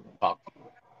I didn't talk to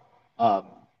you.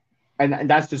 And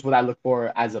that's just what I look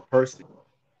for as a person.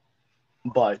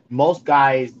 But most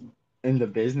guys in the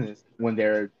business, when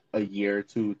they're a year,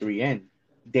 2, 3 in,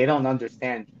 they don't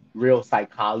understand real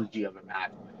psychology of a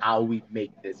match, how we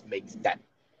make this make sense.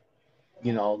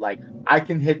 Like I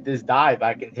can hit this dive,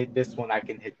 I can hit this one, I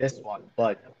can hit this one,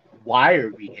 but why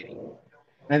are we hitting it?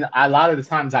 And a lot of the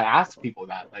times I ask people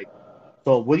that, like,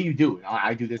 so what do you do?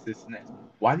 I do this, this, and this.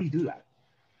 Why do you do that?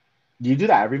 Do you do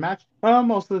that every match?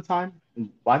 Most of the time.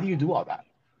 Why do you do all that?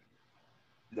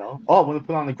 Oh, I want to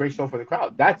put on a great show for the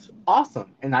crowd. That's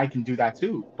awesome, and I can do that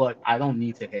too. But I don't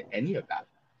need to hit any of that.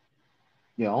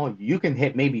 You can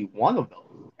hit maybe one of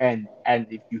those, and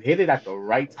if you hit it at the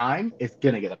right time, it's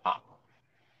gonna get a pop.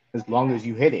 As long as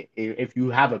you hit it. If you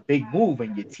have a big move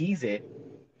and you tease it,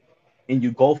 and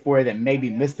you go for it and maybe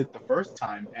missed it the first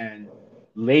time, and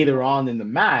later on in the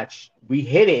match we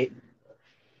hit it,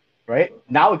 right?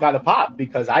 Now it got a pop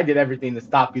because I did everything to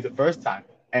stop you the first time,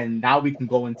 and now we can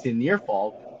go into near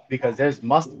fall because there's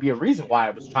must be a reason why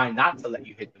I was trying not to let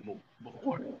you hit the move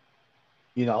before.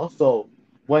 So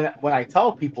when I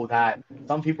tell people that,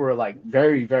 some people are like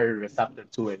very, very receptive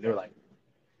to it. They're like,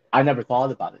 I never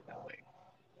thought about it that way.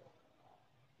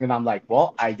 And I'm like,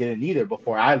 well, I didn't either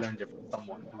before I learned it from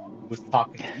someone who was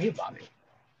talking to me about it.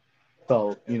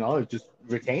 So, just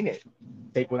retain it.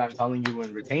 Take what I'm telling you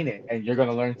and retain it. And you're going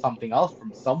to learn something else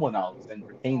from someone else and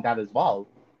retain that as well.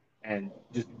 And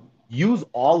just use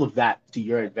all of that to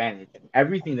your advantage.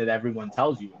 Everything that everyone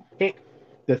tells you, pick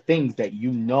the things that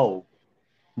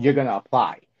you're going to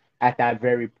apply at that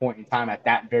very point in time, at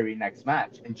that very next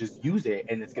match, and just use it.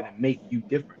 And it's going to make you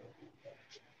different.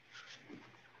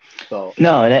 So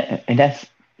no,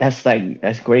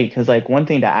 that's great because like one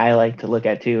thing that I like to look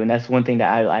at too, and that's one thing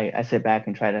that I sit back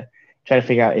and try to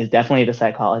figure out is definitely the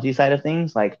psychology side of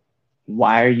things. Like,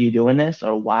 why are you doing this,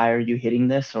 or why are you hitting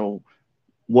this, or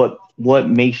what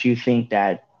makes you think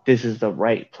that this is the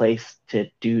right place to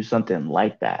do something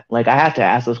like that. Like I have to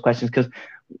ask those questions because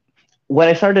what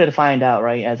I started to find out,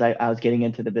 right, as I was getting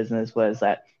into the business was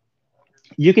that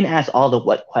you can ask all the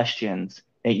what questions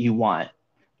that you want.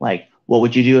 Like, what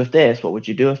would you do if this? What would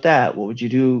you do if that? What would you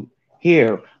do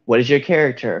here? What is your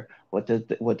character? What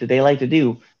do they like to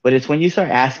do? But it's when you start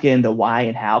asking the why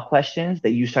and how questions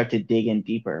that you start to dig in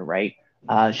deeper, right?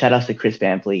 Shout outs to Chris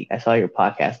Van Fleet. I saw your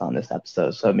podcast on this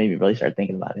episode, so it made me really start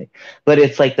thinking about it. But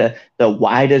it's like the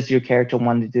why does your character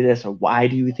want to do this, or why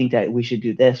do you think that we should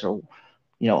do this, or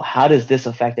how does this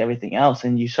affect everything else?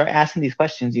 And you start asking these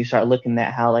questions, you start looking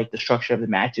at how like the structure of the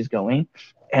match is going.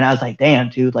 And I was like, damn,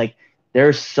 dude, like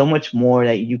there's so much more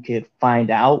that you could find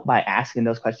out by asking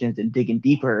those questions and digging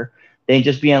deeper than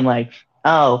just being like,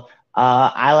 oh,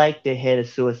 I like to hit a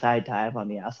suicide dive on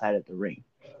the outside of the ring.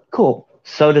 Cool.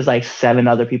 So does like 7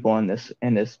 other people in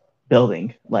this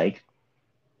building. Like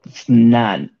it's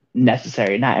not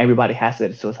necessary. Not everybody has to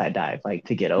hit a suicide dive like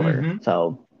to get over. Mm-hmm.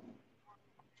 So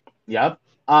Yep.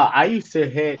 I used to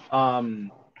hit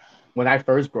when I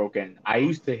first broke in, I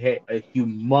used to hit a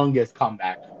humongous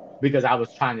comeback because I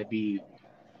was trying to be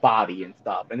body and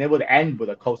stuff. And it would end with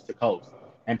a coast to coast.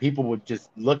 And people would just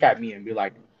look at me and be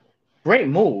like, great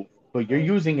move, but you're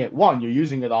using it, one, you're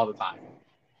using it all the time.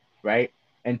 Right?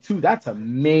 And 2, that's a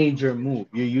major move.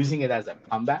 You're using it as a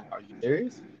comeback. Are you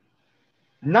serious?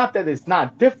 Not that it's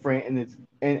not different and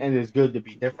it's good to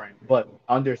be different, but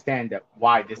understand that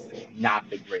why this is not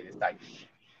the greatest idea.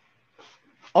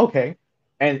 Okay.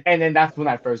 And then that's when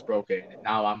I first broke it. And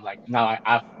now I'm like, now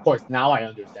I of course now I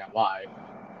understand why.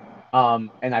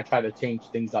 And I try to change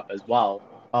things up as well.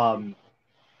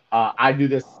 I do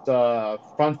this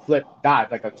front flip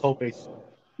dive, like a tope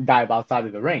dive outside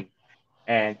of the ring.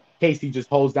 And Casey just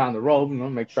holds down the rope,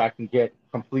 make sure I can get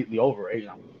completely over it,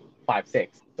 5'6",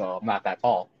 so I'm not that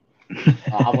tall.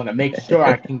 I want to make sure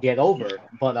I can get over,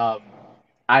 but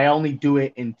I only do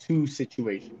it in 2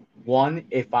 situations. One,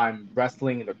 if I'm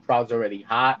wrestling and the crowd's already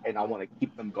hot and I want to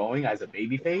keep them going as a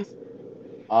babyface,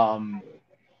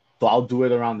 so I'll do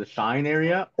it around the shine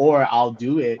area, or I'll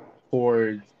do it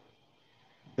towards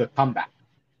the comeback.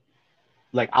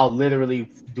 Like I'll literally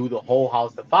do the whole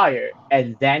house of fire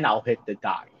and then I'll hit the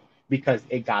dive because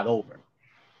it got over.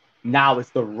 Now it's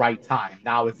the right time.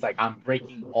 Now it's like I'm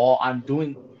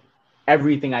doing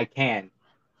everything I can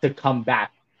to come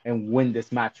back and win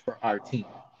this match for our team.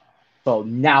 So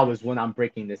now is when I'm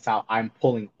breaking this out. I'm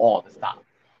pulling all the stops.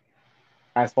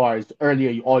 As far as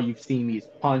earlier, all you've seen me is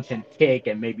punch and kick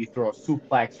and maybe throw a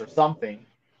suplex or something.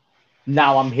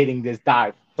 Now I'm hitting this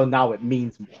dive, so now it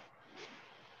means more.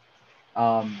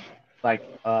 I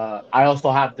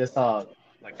also have this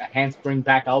like a handspring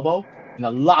back elbow, and a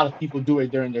lot of people do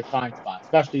it during their shine spot,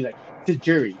 especially like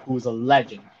Tajiri, who's a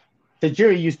legend.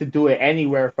 Tajiri used to do it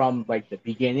anywhere from like the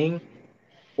beginning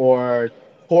or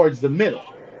towards the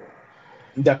middle,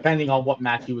 depending on what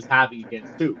match he was having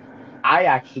against Stu. I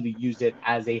actually use it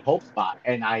as a hope spot,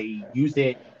 and I use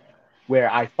it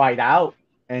where I fight out,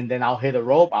 and then I'll hit a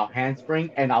rope, I'll handspring,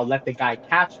 and I'll let the guy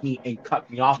catch me and cut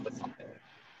me off with something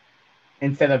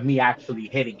instead of me actually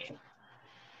hitting it.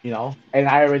 And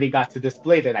I already got to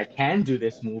display that I can do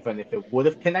this move, and if it would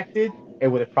have connected, it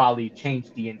would have probably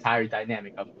changed the entire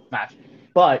dynamic of the match.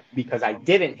 But because I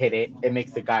didn't hit it, it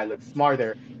makes the guy look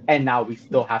smarter, and now we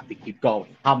still have to keep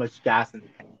going. How much gas in the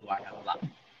tank do I have left?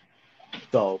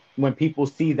 So when people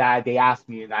see that, they ask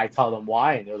me, and I tell them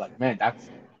why, and they're like, man, that's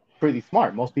pretty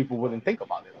smart. Most people wouldn't think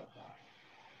about it.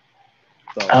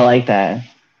 So, I like that.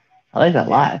 I like that a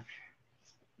lot.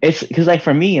 It's because, like,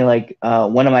 for me, like,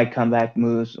 one of my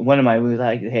moves I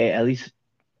like to hit, at least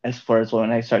as far as when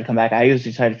I start to come back, I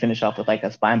usually try to finish off with, like,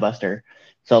 a spine buster.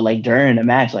 So, like, during a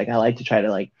match, like, I like to try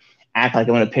to, like, act like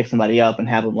I'm going to pick somebody up and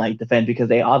have them, like, defend because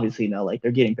they obviously know, like,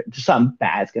 they're getting – something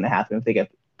bad's going to happen if they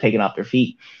get taken off their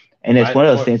feet. And it's one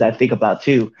of those things I think about,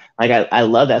 too. Like, I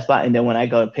love that spot. And then when I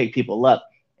go to pick people up,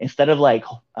 instead of, like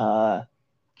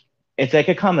it's like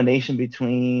a combination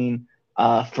between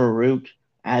Farouk –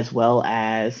 as well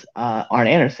as Arn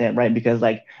Anderson, right? Because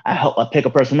like I pick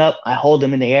a person up, I hold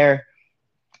them in the air,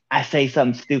 I say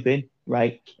something stupid,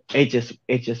 right? It's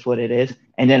just what it is,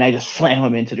 and then I just slam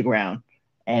them into the ground,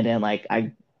 and then like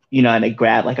and I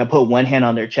grab, like I put one hand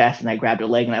on their chest and I grab their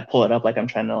leg and I pull it up like I'm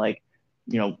trying to like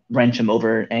wrench them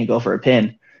over and go for a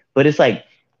pin. But it's like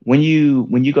when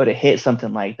you go to hit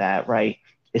something like that, right?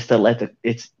 It's to let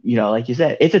like you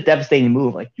said, it's a devastating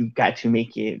move. Like you got to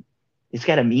make it. It's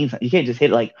got to mean something. You can't just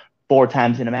hit it like 4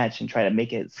 times in a match and try to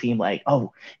make it seem like,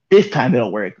 oh, this time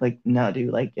it'll work. Like, no,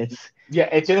 dude. Like, it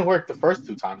didn't work the first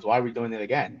 2 times. Why are we doing it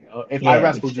again? If I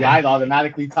wrestled you, I'd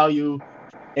automatically tell you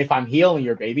if I'm healing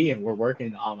your baby and we're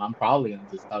working, I'm probably gonna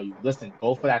just tell you, listen,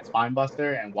 go for that spine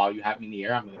buster, and while you have me in the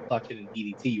air, I'm gonna clutch it and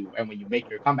DDT you, and when you make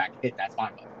your comeback, hit that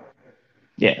spine buster.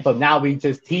 Yeah. So now we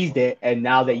just teased it, and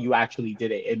now that you actually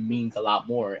did it, it means a lot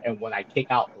more. And when I kick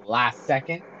out last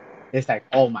second, it's like,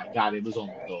 oh my god, it was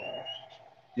almost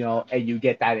over. And you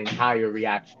get that entire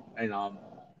reaction. And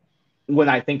when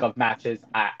I think of matches,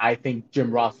 I think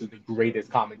Jim Ross is the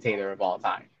greatest commentator of all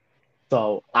time.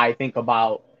 So I think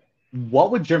about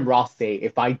what would Jim Ross say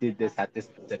if I did this at this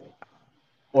specific time,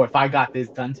 or if I got this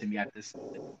done to me at this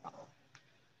specific time.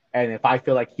 And if I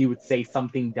feel like he would say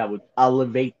something that would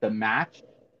elevate the match,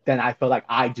 then I feel like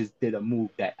I just did a move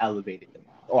that elevated the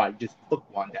match, or I just took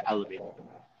one that elevated the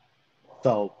match.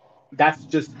 So that's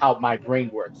just how my brain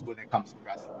works when it comes to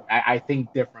wrestling. I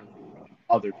think differently from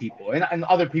other people, and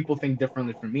other people think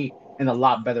differently from me in a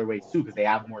lot better ways too, because they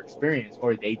have more experience,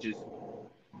 or they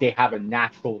have a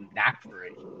natural knack for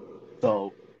it.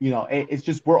 So it's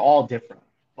just we're all different,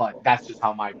 but that's just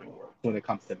how my brain works when it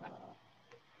comes to that.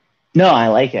 No, I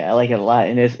like it. I like it a lot,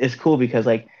 and it's cool because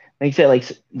like you said, like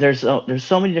there's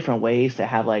so many different ways to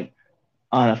have like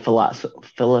on a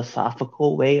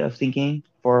philosophical way of thinking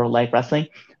for like wrestling,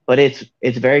 but it's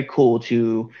very cool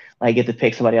to like get to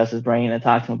pick somebody else's brain and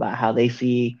talk to them about how they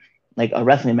see like a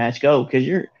wrestling match go, because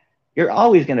you're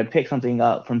always going to pick something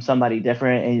up from somebody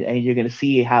different, and you're going to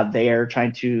see how they're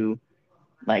trying to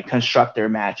like construct their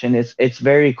match, and it's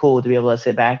very cool to be able to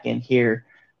sit back and hear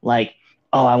like,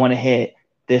 oh, I want to hit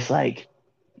this like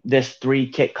this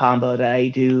 3 kick combo that I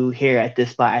do here at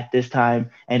this spot at this time,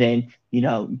 and then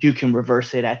you can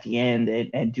reverse it at the end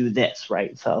and do this,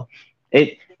 right? So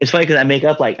it's funny because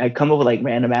I come up with like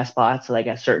random ass spots like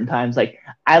at certain times. Like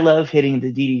I love hitting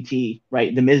the DDT,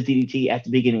 right, the Miz DDT at the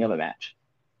beginning of a match,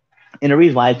 and the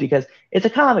reason why is because it's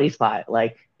a comedy spot.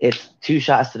 Like it's 2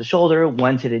 shots to the shoulder,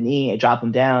 1 to the knee, I drop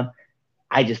them down.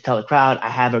 I just tell the crowd I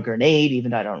have a grenade, even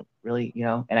though I don't really,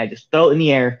 and I just throw it in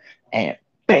the air and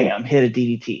bam, hit a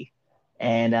DDT,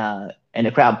 and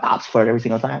the crowd pops for it every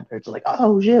single time. It's like,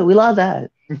 oh shit, we love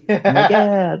that. I'm like,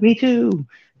 yeah, me too. And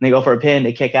they go for a pin,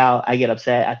 they kick out. I get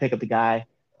upset. I pick up the guy,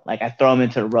 like I throw him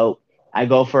into the rope. I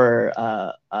go for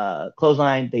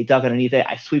clothesline. They duck underneath it.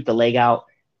 I sweep the leg out.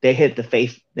 They hit the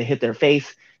face. They hit their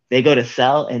face. They go to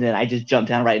sell, and then I just jump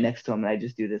down right next to them, and I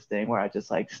just do this thing where I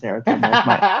just like stare at them.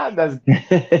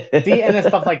 See, and then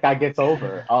stuff like that gets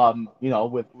over.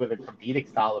 With a comedic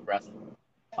style of wrestling.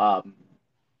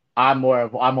 I'm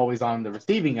always on the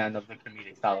receiving end of the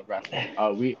comedic style of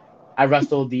wrestling. I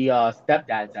wrestled the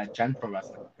stepdads at Gen Pro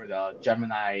Wrestling for the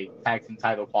Gemini Tag Team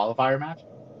Title qualifier match,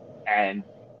 and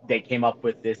they came up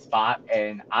with this spot,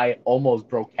 and I almost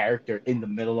broke character in the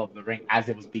middle of the ring as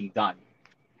it was being done,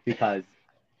 because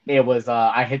it was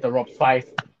I hit the ropes twice.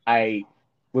 I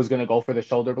was gonna go for the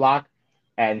shoulder block,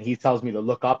 and he tells me to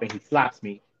look up, and he slaps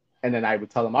me, and then I would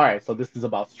tell him, all right, so this is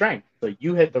about strength. So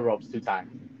you hit the ropes 2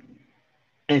 times,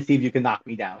 and see if you can knock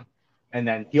me down. And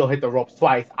then he'll hit the ropes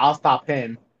twice. I'll stop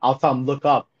him. I'll tell him look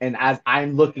up, and as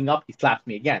I'm looking up, he slaps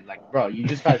me again. Like, bro, you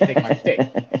just try to take my stick.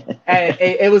 And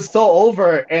it was so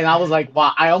over, and I was like,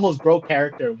 wow, I almost broke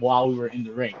character while we were in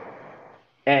the ring.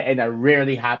 And that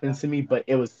rarely happens to me, but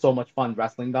it was so much fun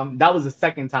wrestling them. That was the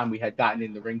second time we had gotten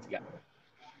in the ring together.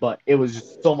 But it was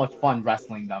just so much fun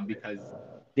wrestling them because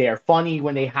they're funny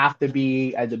when they have to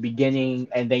be at the beginning,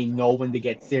 and they know when to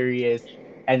get serious.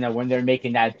 And then when they're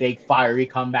making that big fiery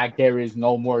comeback, there is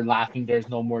no more laughing. There's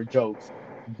no more jokes.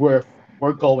 We're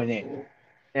going in,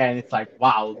 and it's like,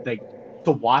 wow, like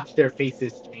to watch their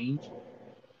faces change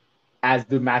as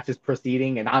the match is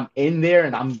proceeding, and I'm in there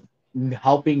and I'm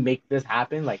helping make this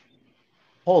happen. Like,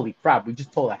 holy crap, we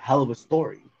just told a hell of a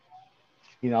story,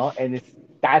 And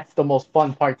that's the most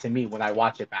fun part to me when I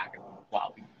watch it back. And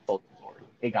wow, we told the story.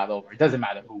 It got over. It doesn't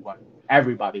matter who won.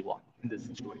 Everybody won in this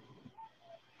situation.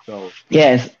 So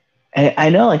yes, I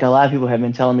know like a lot of people have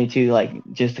been telling me too, like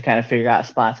just to kind of figure out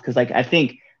spots, because like I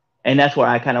think, and that's where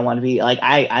I kind of want to be. Like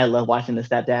I love watching the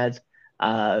stepdads.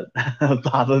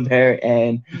 Papa Bear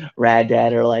and Rad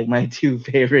Dad are like my 2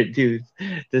 favorite dudes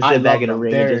to sit back in the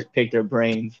ring and just pick their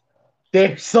brains.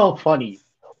 They're so funny.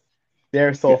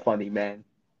 They're so funny, man.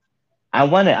 I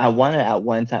want to at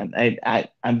one time.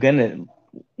 I'm gonna,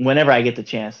 whenever I get the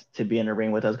chance to be in the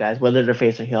ring with those guys, whether they're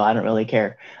face or heel, I don't really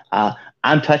care.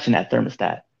 I'm touching that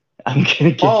thermostat. I'm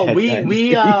gonna get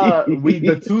we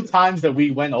the 2 times that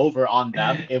we went over on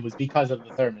them, it was because of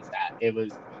the thermostat. It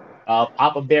was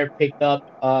Papa Bear picked up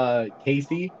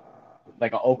Casey,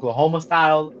 like an Oklahoma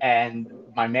style, and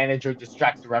my manager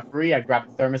distracts the referee. I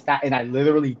grabbed the thermostat and I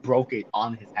literally broke it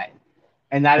on his head.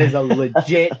 And that is a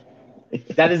legit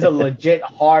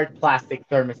hard plastic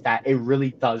thermostat. It really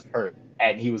does hurt.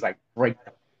 And he was like, break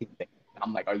breaking thing.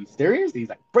 I'm like, are you serious? He's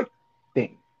like, break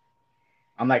thing.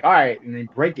 I'm like, all right, and then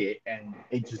break it, and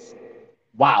it just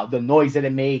wow, the noise that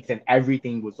it makes and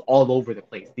everything was all over the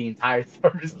place. The entire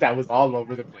service that was all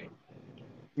over the place.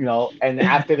 And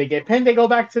after they get pinned, they go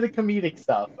back to the comedic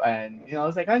stuff. And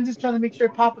it's like I'm just trying to make sure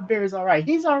Papa Bear is all right.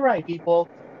 He's all right, people,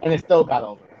 and it still got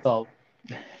over. So,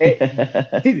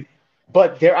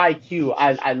 but their IQ,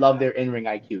 I love their in-ring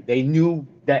IQ. They knew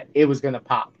that it was gonna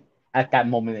pop at that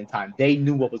moment in time. They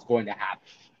knew what was going to happen.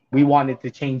 We wanted to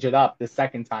change it up the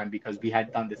second time because we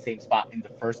had done the same spot in the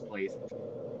first place.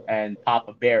 And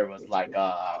Papa Bear was like,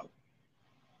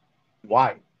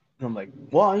 why? And I'm like,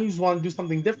 well, I just want to do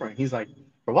something different. He's like,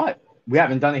 for what? We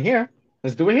haven't done it here.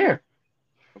 Let's do it here.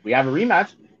 If we have a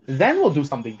rematch, then we'll do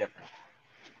something different.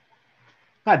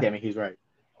 God damn it, he's right.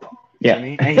 Yeah.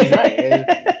 You know what I mean? And he's right.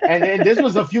 And this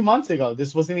was a few months ago.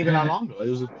 This wasn't even that long ago. It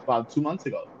was about 2 months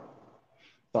ago.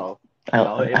 So, I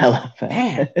love that.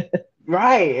 Man,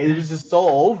 right. It was just so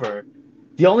over.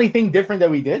 The only thing different that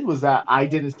we did was that I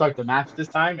didn't start the match this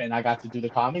time, and I got to do the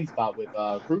calming spot with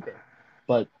Kruger.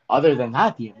 But other than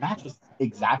that, the match was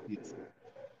exactly the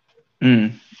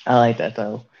same. I like that,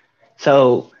 though.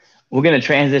 So we're going to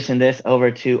transition this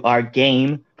over to our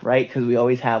game, right? Because we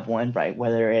always have one, right?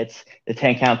 Whether it's the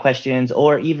 10 count questions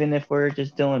or even if we're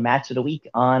just doing match of the week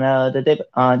on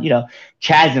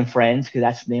Chaz and Friends, because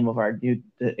that's the name of our new.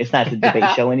 It's not the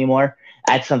debate show anymore.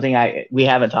 That's something we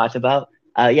haven't talked about.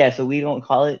 So we don't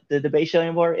call it the debate show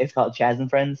anymore. It's called Chaz and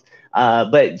Friends.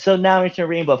 But so now entering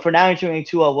ring. But for now entering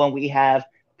 201, we have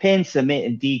pin, submit,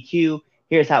 and DQ.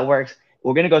 Here's how it works.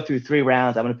 We're gonna go through 3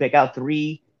 rounds. I'm gonna pick out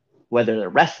 3, whether they're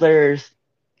wrestlers,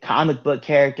 comic book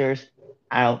characters,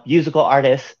 musical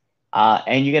artists,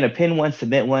 and you're gonna pin one,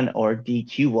 submit one, or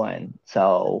DQ one.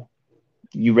 So,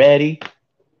 you ready?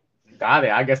 Got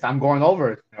it. I guess I'm going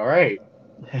over. All right.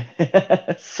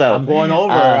 So I'm going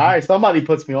over. All right. Somebody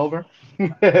puts me over.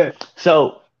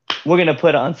 So we're gonna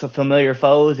put on some familiar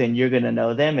foes, and you're gonna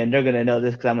know them, and they're gonna know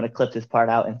this because I'm gonna clip this part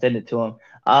out and send it to them.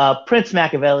 Prince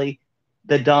Machiavelli,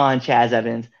 the Don Chaz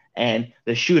Evans, and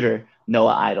the Shooter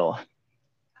Noah Idol.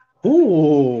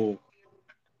 Ooh.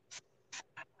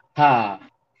 I'm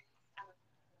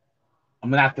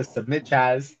gonna have to submit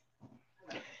Chaz,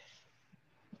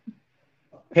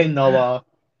 pin Noah,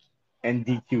 and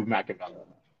DQ Machiavelli.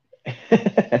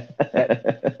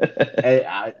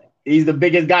 He's the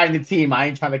biggest guy in the team. I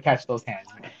ain't trying to catch those hands,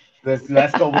 man. Let's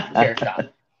go with the chair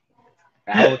shot.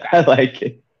 I like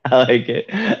it.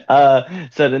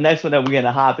 So the next one that we're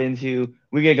gonna hop into,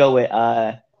 we're gonna go with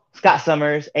Scott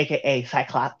Summers, aka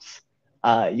Cyclops.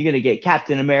 You're gonna get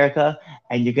Captain America,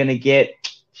 and you're gonna get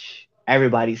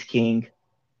everybody's king,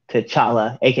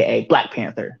 T'Challa, aka Black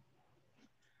Panther.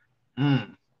 All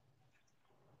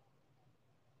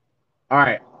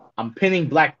right, I'm pinning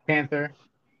Black Panther,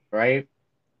 right?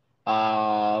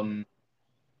 I'm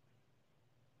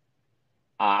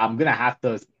gonna have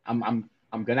to. I'm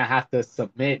gonna have to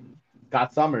submit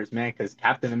Scott Summers, man, because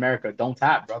Captain America don't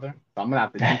tap, brother. So I'm gonna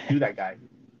have to DQ that guy.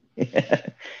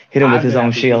 Hit him with his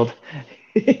own shield.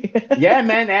 Yeah,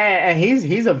 man, and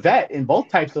he's a vet in both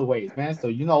types of ways, man. So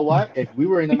you know what? If we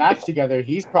were in a match together,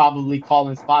 he's probably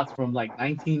calling spots from like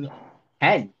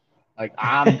 1910. Like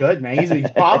I'm good, man.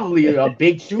 He's probably a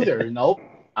big shooter. Nope,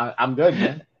 I'm good,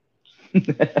 man.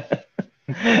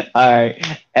 All right,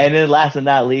 and then last but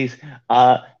not least,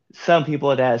 some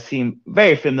people that seem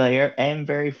very familiar and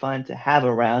very fun to have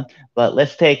around. But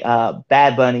let's take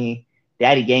Bad Bunny,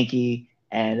 Daddy Yankee,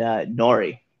 and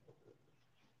Nori.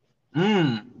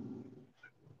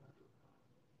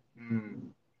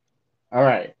 All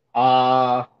right.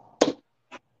 I'm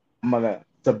gonna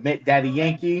submit Daddy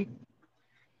Yankee.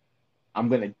 I'm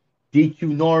gonna DQ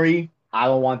Nori. I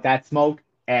don't want that smoke.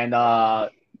 And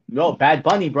Bad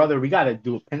Bunny, brother, we gotta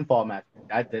do a pinfall match.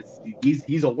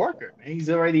 He's a worker, man. He's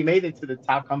already made it to the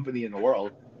top company in the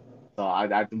world. So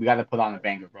we gotta put on a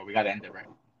banger, bro. We gotta end it right.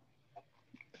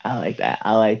 I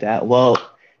like that. Well,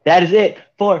 that is it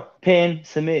for pin,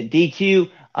 submit, DQ.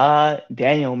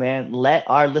 Daniel, man, let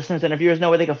our listeners and our viewers know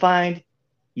where they can find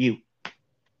you.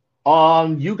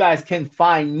 You guys can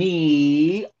find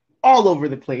me all over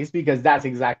the place because that's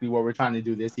exactly what we're trying to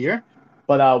do this year.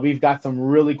 But we've got some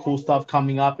really cool stuff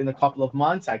coming up in a couple of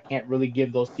months. I can't really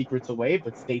give those secrets away,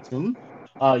 but stay tuned.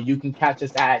 You can catch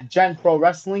us at Gen Pro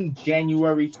Wrestling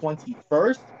January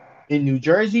 21st in New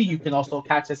Jersey. You can also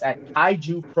catch us at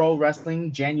Kaiju Pro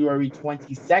Wrestling January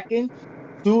 22nd.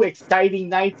 2 exciting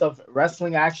nights of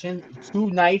wrestling action, 2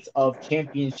 nights of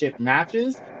championship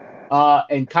matches.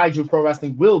 And Kaiju Pro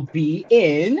Wrestling will be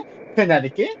in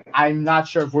Connecticut. I'm not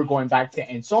sure if we're going back to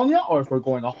Ansonia or if we're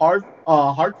going to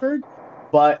Hartford.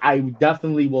 but I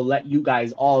definitely will let you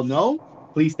guys all know.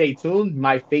 Please stay tuned.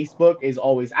 My Facebook is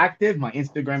always active, my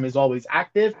Instagram is always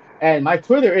active, and my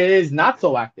Twitter is not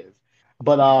so active.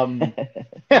 But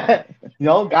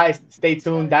guys, stay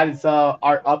tuned. That is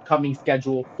our upcoming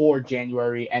schedule for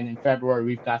January, and in February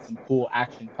we've got some cool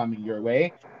action coming your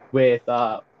way with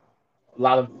a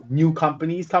lot of new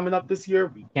companies coming up this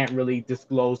year. We can't really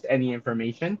disclose any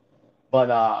information, but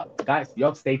guys,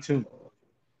 stay tuned.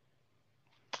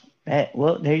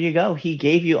 Well, there you go. He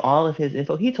gave you all of his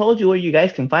info. He told you where you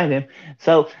guys can find him.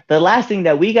 So the last thing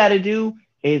that we got to do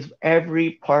is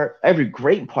every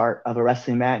great part of a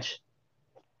wrestling match,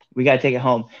 we got to take it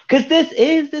home. Because this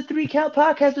is the 3 Count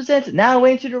Podcast presents Now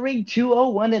Into the Ring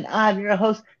 201, and I'm your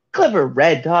host, Clifford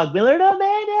Red Dog Miller, the man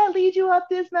that leads you up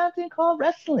this mountain called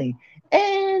wrestling.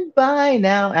 And by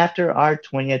now, after our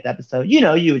 20th episode,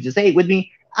 you would just say it with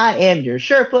me. I am your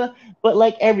Sherpa, but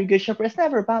like every good Sherpa, it's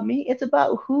never about me. It's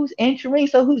about who's entering.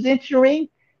 So who's entering?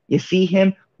 You see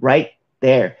him right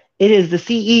there. It is the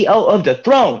CEO of the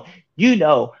throne.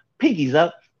 Pinky's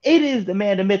up. It is the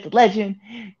man, the myth, the legend,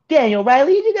 Daniel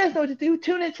Riley. You guys know what to do.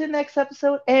 Tune into the next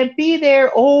episode and be there,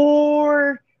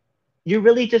 or you're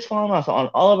really just following us on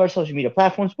all of our social media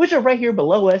platforms, which are right here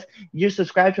below us. You're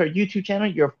subscribed to our YouTube channel.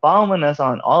 You're following us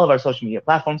on all of our social media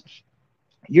platforms.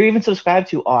 You're even subscribed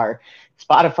to our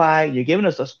Spotify. You're giving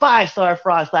us those 5-star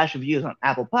fraud / reviews on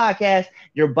Apple Podcasts.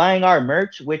 You're buying our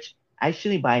merch, which I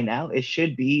should buy now. It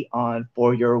should be on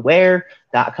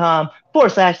foryourwear.com /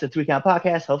 the 3 Count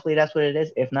Podcast. Hopefully that's what it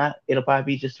is. If not, it'll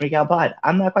probably be just 3 Count Pod.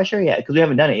 I'm not quite sure yet because we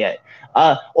haven't done it yet.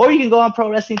 Or you can go on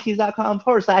prowrestlingtees.com /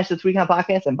 the 3 Count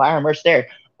Podcast and buy our merch there.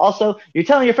 Also, you're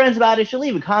telling your friends about it. You're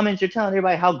leaving comments. You're telling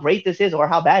everybody how great this is or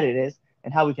how bad it is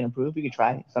and how we can improve. We can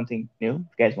try something new if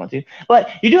you guys want to. But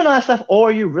you're doing all that stuff,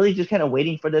 or you're really just kind of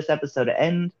waiting for this episode to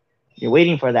end. You're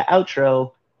waiting for the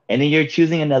outro, and then you're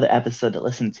choosing another episode to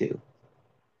listen to.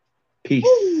 Peace.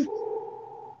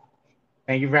 Woo!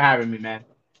 Thank you for having me, man.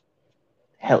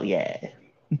 Hell yeah.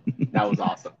 That was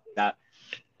awesome.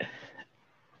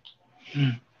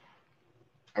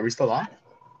 Are we still on?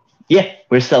 Yeah,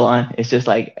 we're still on. It's just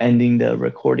like ending the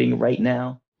recording right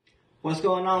now. What's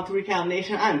going on, 3 Count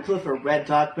Nation? I'm Clifford Red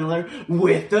Dog Miller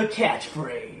with the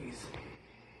catchphrase.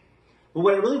 But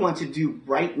what I really want you to do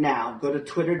right now, go to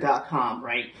twitter.com,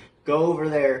 right? Go over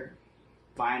there,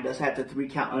 find us at the 3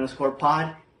 Count _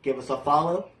 pod. Give us a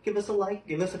follow, give us a like,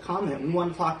 give us a comment. We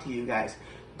want to talk to you guys.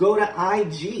 Go to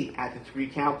IG at the 3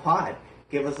 Count Pod.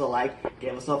 Give us a like,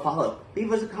 give us a follow,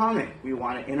 leave us a comment. We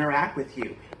want to interact with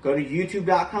you. Go to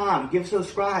youtube.com, give us a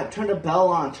subscribe, turn the bell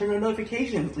on, turn the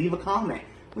notifications, leave a comment.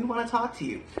 We want to talk to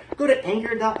you. Go to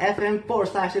anchor.fm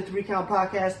 / the 3 Count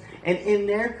Podcast, and in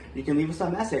there, you can leave us a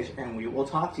message, and we will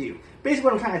talk to you. Basically,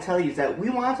 what I'm trying to tell you is that we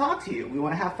want to talk to you. We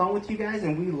want to have fun with you guys,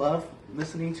 and we love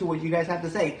listening to what you guys have to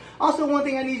say. Also, one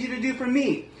thing I need you to do for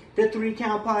me, the 3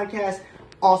 Count Podcast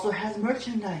also has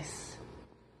merchandise.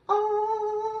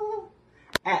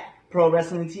 At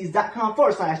prowrestlingtees.com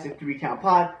 / the 3 Count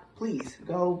Pod. Please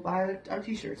go buy our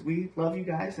t-shirts. We love you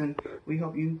guys, and we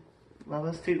hope you love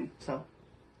us too. So,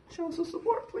 show us some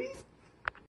support, please.